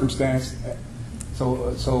of circumstance.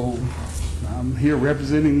 So I'm here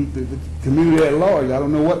representing the community at large. I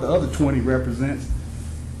don't know what the other 20 represents.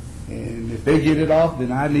 And if they get it off,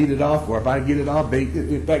 then I lead it off, or if I get it off,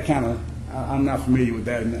 that kind of, I'm not familiar with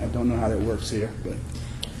that, and I don't know how that works here. But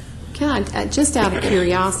Can I, just out of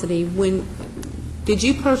curiosity, did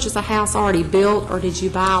you purchase a house already built, or did you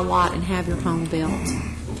buy a lot and have your home built?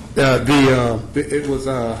 It was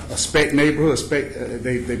a spec neighborhood.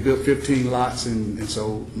 They built 15 lots, and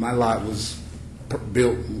so my lot was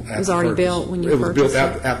built after It was already purchase. built when you It was purchased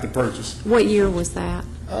built it? after purchase. What year was that?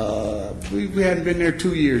 We hadn't been there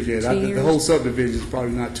 2 years yet. 2 years? The whole subdivision is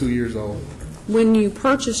probably not 2 years old. When you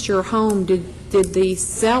purchased your home, did the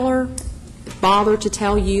seller bother to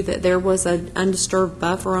tell you that there was an undisturbed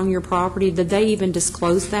buffer on your property? Did they even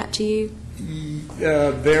disclose that to you?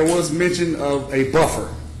 There was mention of a buffer.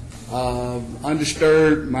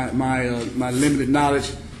 Undisturbed, my limited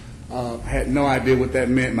knowledge, had no idea what that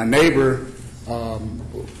meant. My neighbor,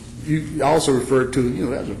 you also referred to,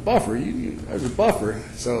 there's a buffer. There's a buffer.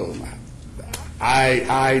 So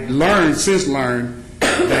I since learned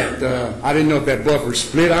that I didn't know if that buffer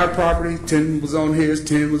split our property. 10 was on his,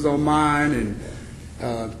 10 was on mine,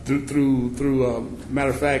 and through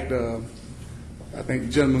matter of fact, I think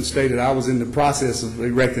the gentleman stated I was in the process of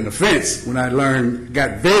erecting a fence when I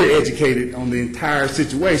got very educated on the entire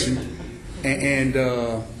situation, and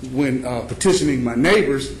when petitioning my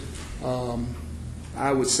neighbors,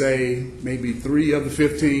 I would say maybe 3 of the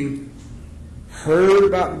 15 heard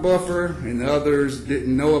about the buffer, and the others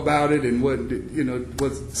didn't know about it, and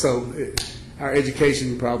our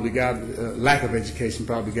education probably lack of education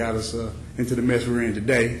probably got us into the mess we're in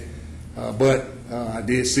today. But I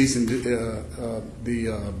did cease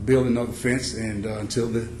the building of the fence, and until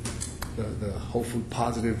the hopeful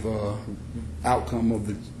positive outcome of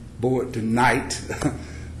the board tonight,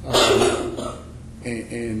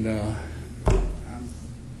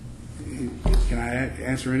 can I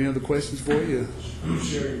answer any other questions for you?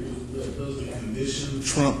 Sherry, does the condition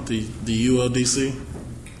trump the ULDC?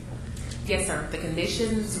 Yes, sir. The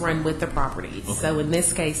conditions run with the property. Okay. So in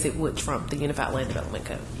this case, it would trump the Unified Land Development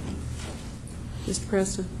Code. Mr.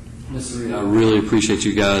 Preston? Ms. Reed, I really appreciate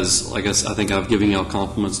you guys. Like I think I've given y'all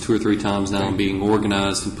compliments 2 or 3 times now on being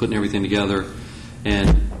organized and putting everything together.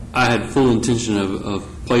 And I had full intention of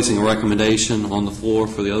placing a recommendation on the floor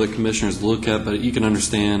for the other commissioners to look at, but you can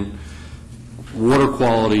understand water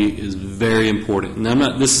quality is very important. And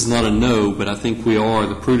this is not a no, but I think we are.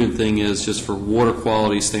 The prudent thing is just for water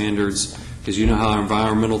quality standards, because you know how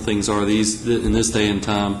environmental things are in this day and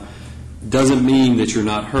time, doesn't mean that you're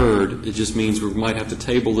not heard. It just means we might have to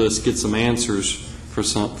table this, get some answers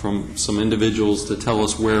from some individuals to tell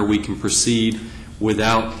us where we can proceed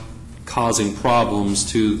without causing problems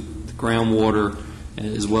to the groundwater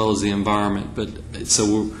as well as the environment. But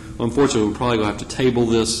so unfortunately, we're probably going to have to table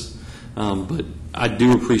this. But I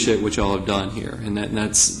do appreciate what y'all have done here, and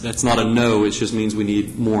that's not a no. It just means we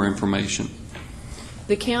need more information.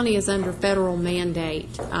 The county is under federal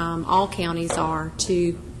mandate. All counties are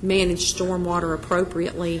to manage stormwater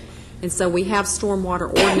appropriately, and so we have stormwater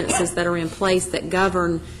ordinances that are in place that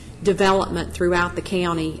govern development throughout the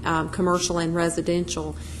county, commercial and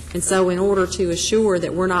residential. And so in order to assure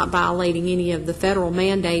that we're not violating any of the federal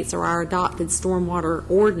mandates or our adopted stormwater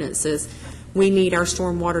ordinances, we need our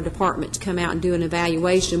stormwater department to come out and do an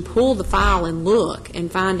evaluation, pull the file and look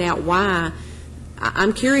and find out why.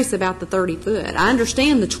 I'm curious about the 30-foot. I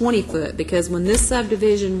understand the 20-foot because when this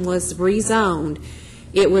subdivision was rezoned,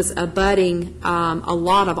 it was abutting a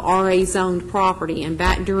lot of RA-zoned property, and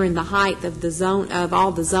back during the height of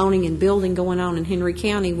all the zoning and building going on in Henry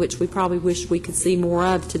County, which we probably wish we could see more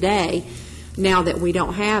of today, now that we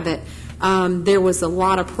don't have it, there was a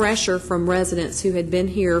lot of pressure from residents who had been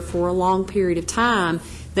here for a long period of time.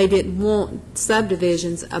 They didn't want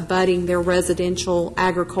subdivisions abutting their residential,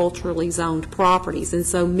 agriculturally zoned properties. And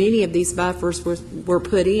so many of these buffers were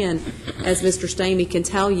put in, as Mr. Stamey can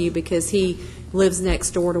tell you, because he lives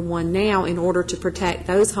next door to one now, in order to protect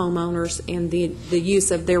those homeowners and the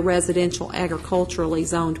use of their residential, agriculturally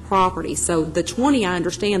zoned property. So the 20 I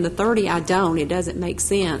understand, the 30 I don't. It doesn't make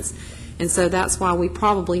sense. And so that's why we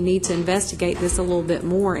probably need to investigate this a little bit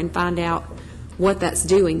more and find out what that's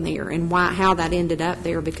doing there and how that ended up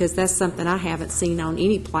there, because that's something I haven't seen on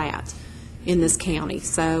any plat in this county.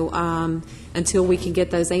 So until we can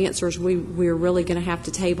get those answers, we're really going to have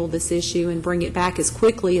to table this issue and bring it back as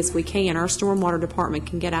quickly as we can. Our stormwater department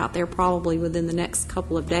can get out there probably within the next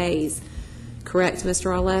couple of days. Correct,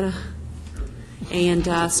 Mr. Arletta?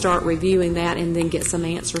 And start reviewing that and then get some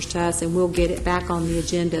answers to us, and we'll get it back on the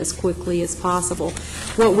agenda as quickly as possible.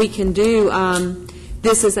 What we can do,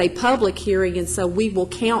 this is a public hearing, and so we will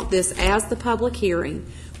count this as the public hearing.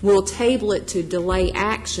 We'll table it to delay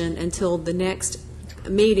action until the next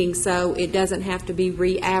meeting, so it doesn't have to be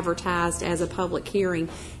re-advertised as a public hearing,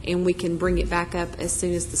 and we can bring it back up as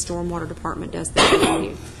soon as the stormwater department does the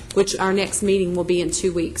review, which our next meeting will be in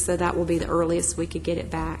 2 weeks, so that will be the earliest we could get it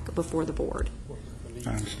back before the board. I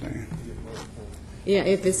understand. Yeah,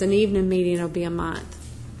 if it's an evening meeting, it'll be a month.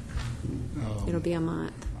 It'll be a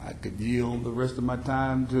month. I could yield the rest of my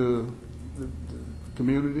time to the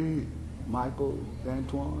community, Michael,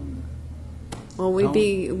 Antoine. Well,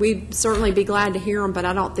 we'd certainly be glad to hear them, but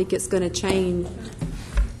I don't think it's going to change.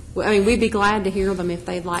 I mean, we'd be glad to hear them if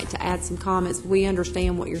they'd like to add some comments. We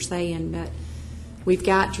understand what you're saying, but we've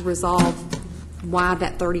got to resolve why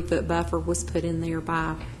that 30-foot buffer was put in there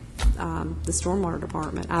by the stormwater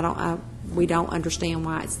department. We don't understand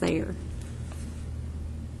why it's there.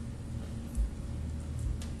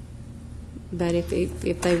 But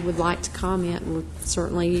if they would like to comment, we'll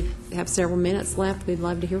certainly have several minutes left. We'd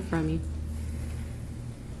love to hear from you.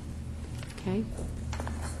 Okay.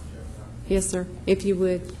 Yes, sir. If you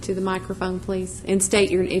would, to the microphone, please, and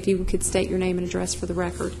if you could state your name and address for the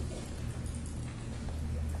record.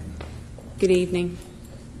 Good evening.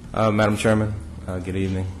 Madam Chairman, good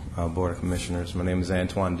evening, Board of Commissioners. My name is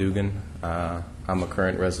Antoine Dugan. I'm a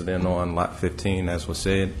current resident on Lot 15, as was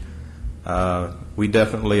said. We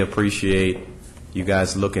definitely appreciate you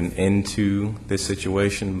guys looking into this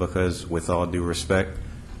situation because, with all due respect,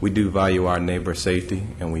 we do value our neighbor safety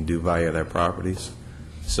and we do value their properties.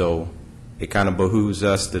 So it kind of behooves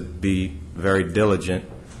us to be very diligent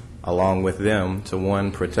along with them to,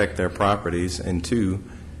 one, protect their properties, and two,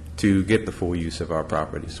 to get the full use of our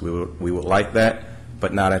properties. We would like that,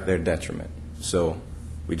 but not at their detriment. So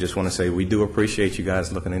we just want to say we do appreciate you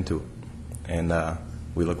guys looking into it. And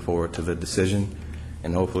we look forward to the decision,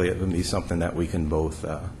 and hopefully it will be something that we can both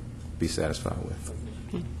be satisfied with.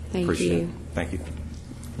 Okay. Thank Appreciate you. it. Thank you.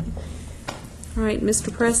 All right,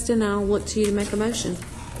 Mr. Preston, I'll look to you to make a motion.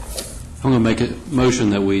 I'm going to make a motion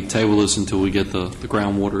that we table this until we get the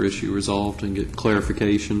groundwater issue resolved and get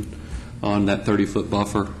clarification on that 30-foot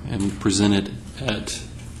buffer and present it at,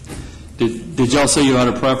 did y'all say you had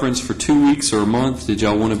a preference for 2 weeks or a month? Did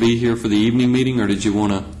y'all want to be here for the evening meeting, or did you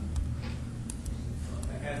want to?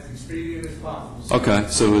 As expedient as possible. Okay,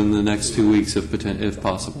 so in the next 2 weeks if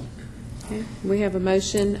possible. Okay. We have a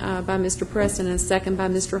motion by Mr. Preston and a second by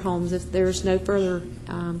Mr. Holmes. If there's no further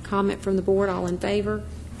comment from the board, all in favor?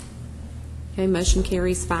 Okay, motion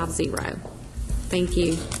carries 5-0. Thank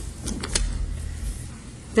you.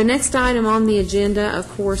 The next item on the agenda, of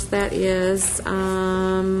course, that is,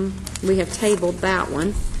 we have tabled that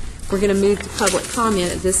one. We're going to move to public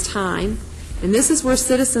comment at this time. And this is where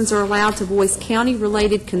citizens are allowed to voice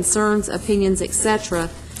county-related concerns, opinions, etc.,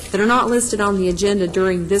 that are not listed on the agenda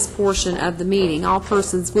during this portion of the meeting. All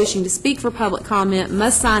persons wishing to speak for public comment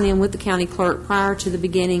must sign in with the county clerk prior to the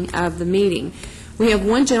beginning of the meeting. We have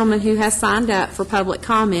one gentleman who has signed up for public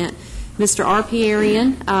comment, Mr. R.P.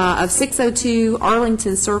 Arian of 602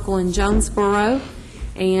 Arlington Circle in Jonesboro,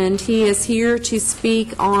 and he is here to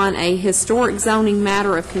speak on a historic zoning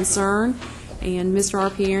matter of concern. And Mr.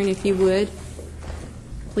 R.P. Arian, if you would,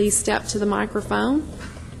 please step to the microphone.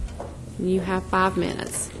 You have 5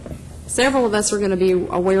 minutes. Several of us are going to be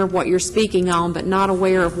aware of what you're speaking on, but not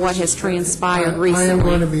aware of what has transpired recently. I am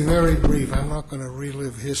going to be very brief. I'm not going to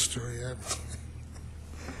relive history.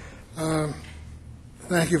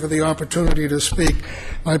 Thank you for the opportunity to speak.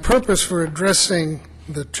 My purpose for addressing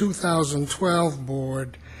the 2012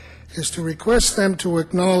 board is to request them to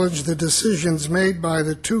acknowledge the decisions made by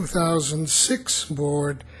the 2006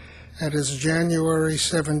 board at its January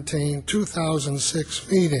 17,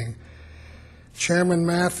 2006 meeting. Chairman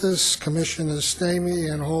Mathis, Commissioners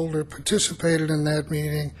Stamey and Holder participated in that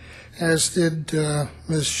meeting, as did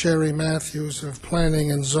Ms. Sherry Matthews of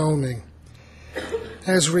Planning and Zoning.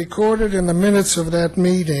 As recorded in the minutes of that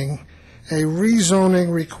meeting, a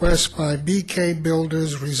rezoning request by BK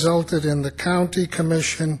Builders resulted in the County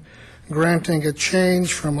Commission granting a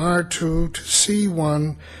change from R2 to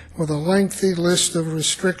C1 with a lengthy list of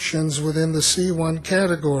restrictions within the C1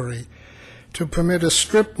 category to permit a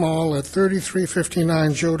strip mall at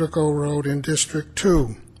 3359 Jodico Road in District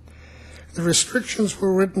 2. The restrictions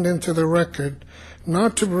were written into the record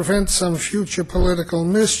not to prevent some future political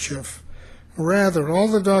mischief, Rather, all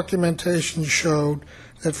the documentation showed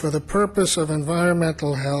that for the purpose of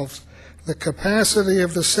environmental health, the capacity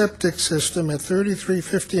of the septic system at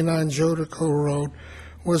 3359 Jodico Road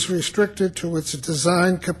was restricted to its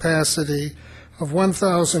design capacity of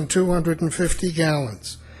 1,250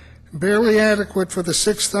 gallons, barely adequate for the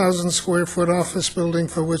 6,000 square foot office building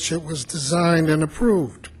for which it was designed and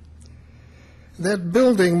approved. That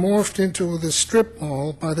building morphed into the strip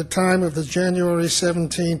mall by the time of the January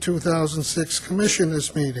 17, 2006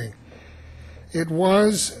 Commissioners' meeting. It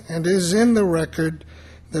was and is in the record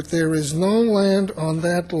that there is no land on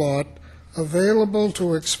that lot available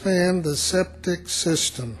to expand the septic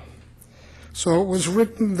system. So it was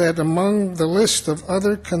written that among the list of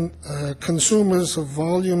other consumers of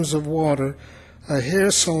volumes of water, a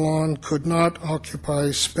hair salon could not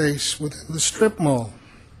occupy space within the strip mall.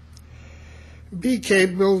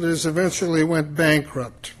 BK Builders eventually went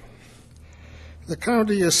bankrupt. The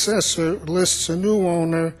county assessor lists a new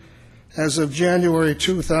owner as of January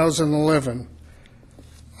 2011.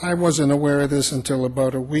 I wasn't aware of this until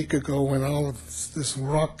about a week ago when all of this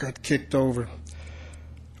rock got kicked over.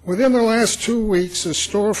 Within the last 2 weeks, a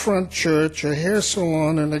storefront church, a hair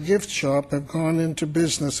salon, and a gift shop have gone into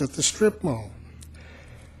business at the strip mall.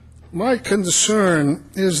 My concern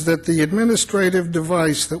is that the administrative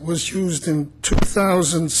device that was used in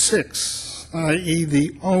 2006, i.e.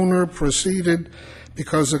 the owner proceeded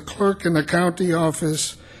because a clerk in the county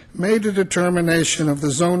office made a determination of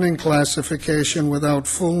the zoning classification without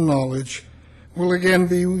full knowledge, will again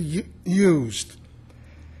be used.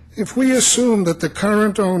 If we assume that the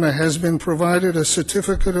current owner has been provided a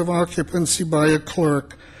certificate of occupancy by a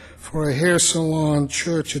clerk for a hair salon,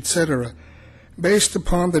 church, etc., based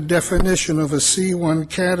upon the definition of a C1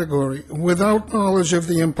 category, without knowledge of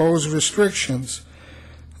the imposed restrictions,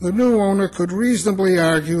 the new owner could reasonably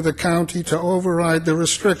argue the county to override the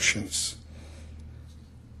restrictions.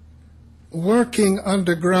 Lurking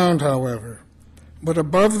underground, however, but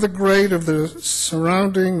above the grade of the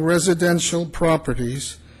surrounding residential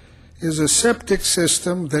properties, is a septic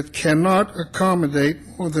system that cannot accommodate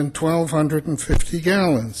more than 1,250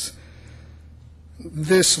 gallons.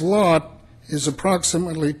 This lot is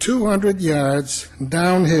approximately 200 yards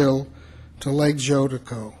downhill to Lake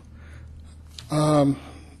Jodico. I'm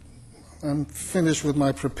finished with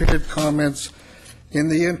my prepared comments. In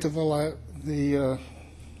the interval, the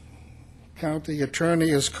county attorney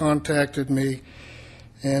has contacted me,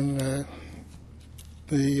 and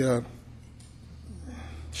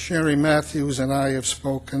Sherry Matthews and I have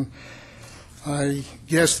spoken. I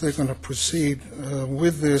guess they're going to proceed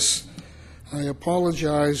with this. I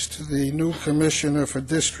apologize to the new commissioner for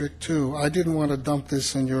District 2. I didn't want to dump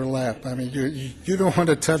this in your lap. I mean, you don't want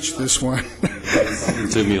to touch this one.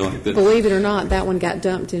 To me like that. Believe it or not, that one got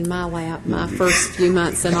dumped in my lap my first few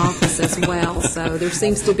months in office as well. So there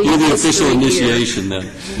seems to be You're the history official here. initiation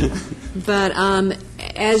then. But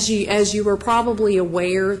as you are probably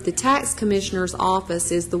aware, the tax commissioner's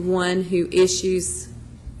office is the one who issues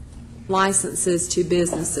licenses to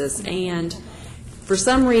businesses, and for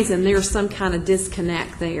some reason there's some kind of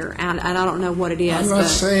disconnect there, and I don't know what it is. I'm not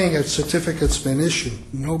saying a certificate's been issued.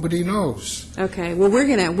 Nobody knows. Okay, well, we're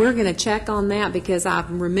gonna check on that, because I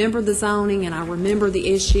remember the zoning and I remember the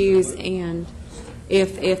issues, and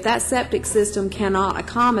if that septic system cannot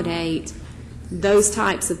accommodate those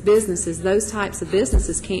types of businesses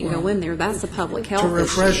can't go in there. That's a public health To issue.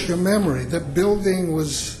 refresh your memory, the building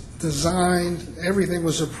was designed, everything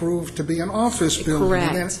was approved to be an office building.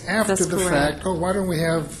 Correct. And then after That's the correct. fact, why don't we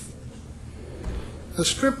have a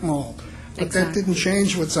strip mall? But that Exactly. didn't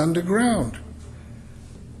change what's underground.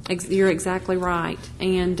 You're exactly right,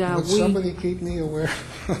 and Would we somebody keep me aware?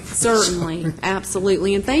 certainly,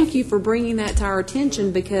 absolutely, and thank you for bringing that to our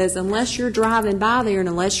attention, because unless you're driving by there and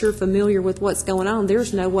unless you're familiar with what's going on,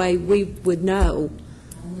 there's no way we would know.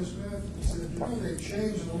 Ms. Matthews said, they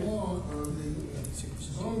changed the law of the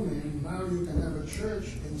zoning, now you can have a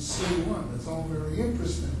church in C1. It's all very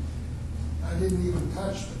interesting. I didn't even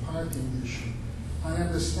touch the parking issue. I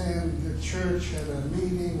understand the church had a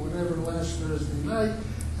meeting, whatever, last Thursday night,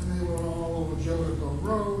 and they were all over Jodico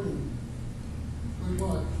Road, and good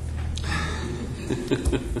luck.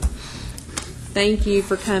 Thank you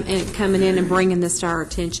for coming in and bringing this to our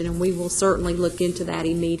attention, and we will certainly look into that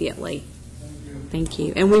immediately. Thank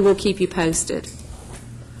you, and we will keep you posted.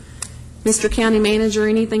 Mr. County Manager,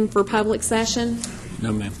 anything for public session?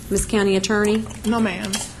 No, ma'am. Ms. County Attorney? No,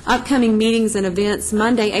 ma'am. Upcoming meetings and events,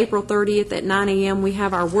 Monday, April 30th at 9 a.m., we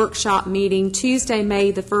have our workshop meeting. Tuesday, May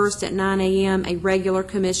the 1st at 9 a.m., a regular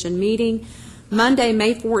commission meeting. Monday,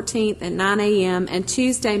 May 14th at 9 a.m., and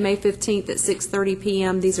Tuesday, May 15th at 6:30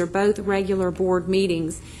 p.m. These are both regular board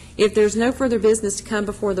meetings. If there's no further business to come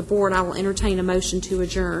before the board, I will entertain a motion to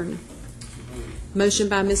adjourn. Motion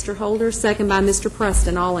by Mr. Holder, second by Mr.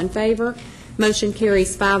 Preston. All in favor? Motion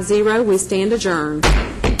carries 5-0. We stand adjourned.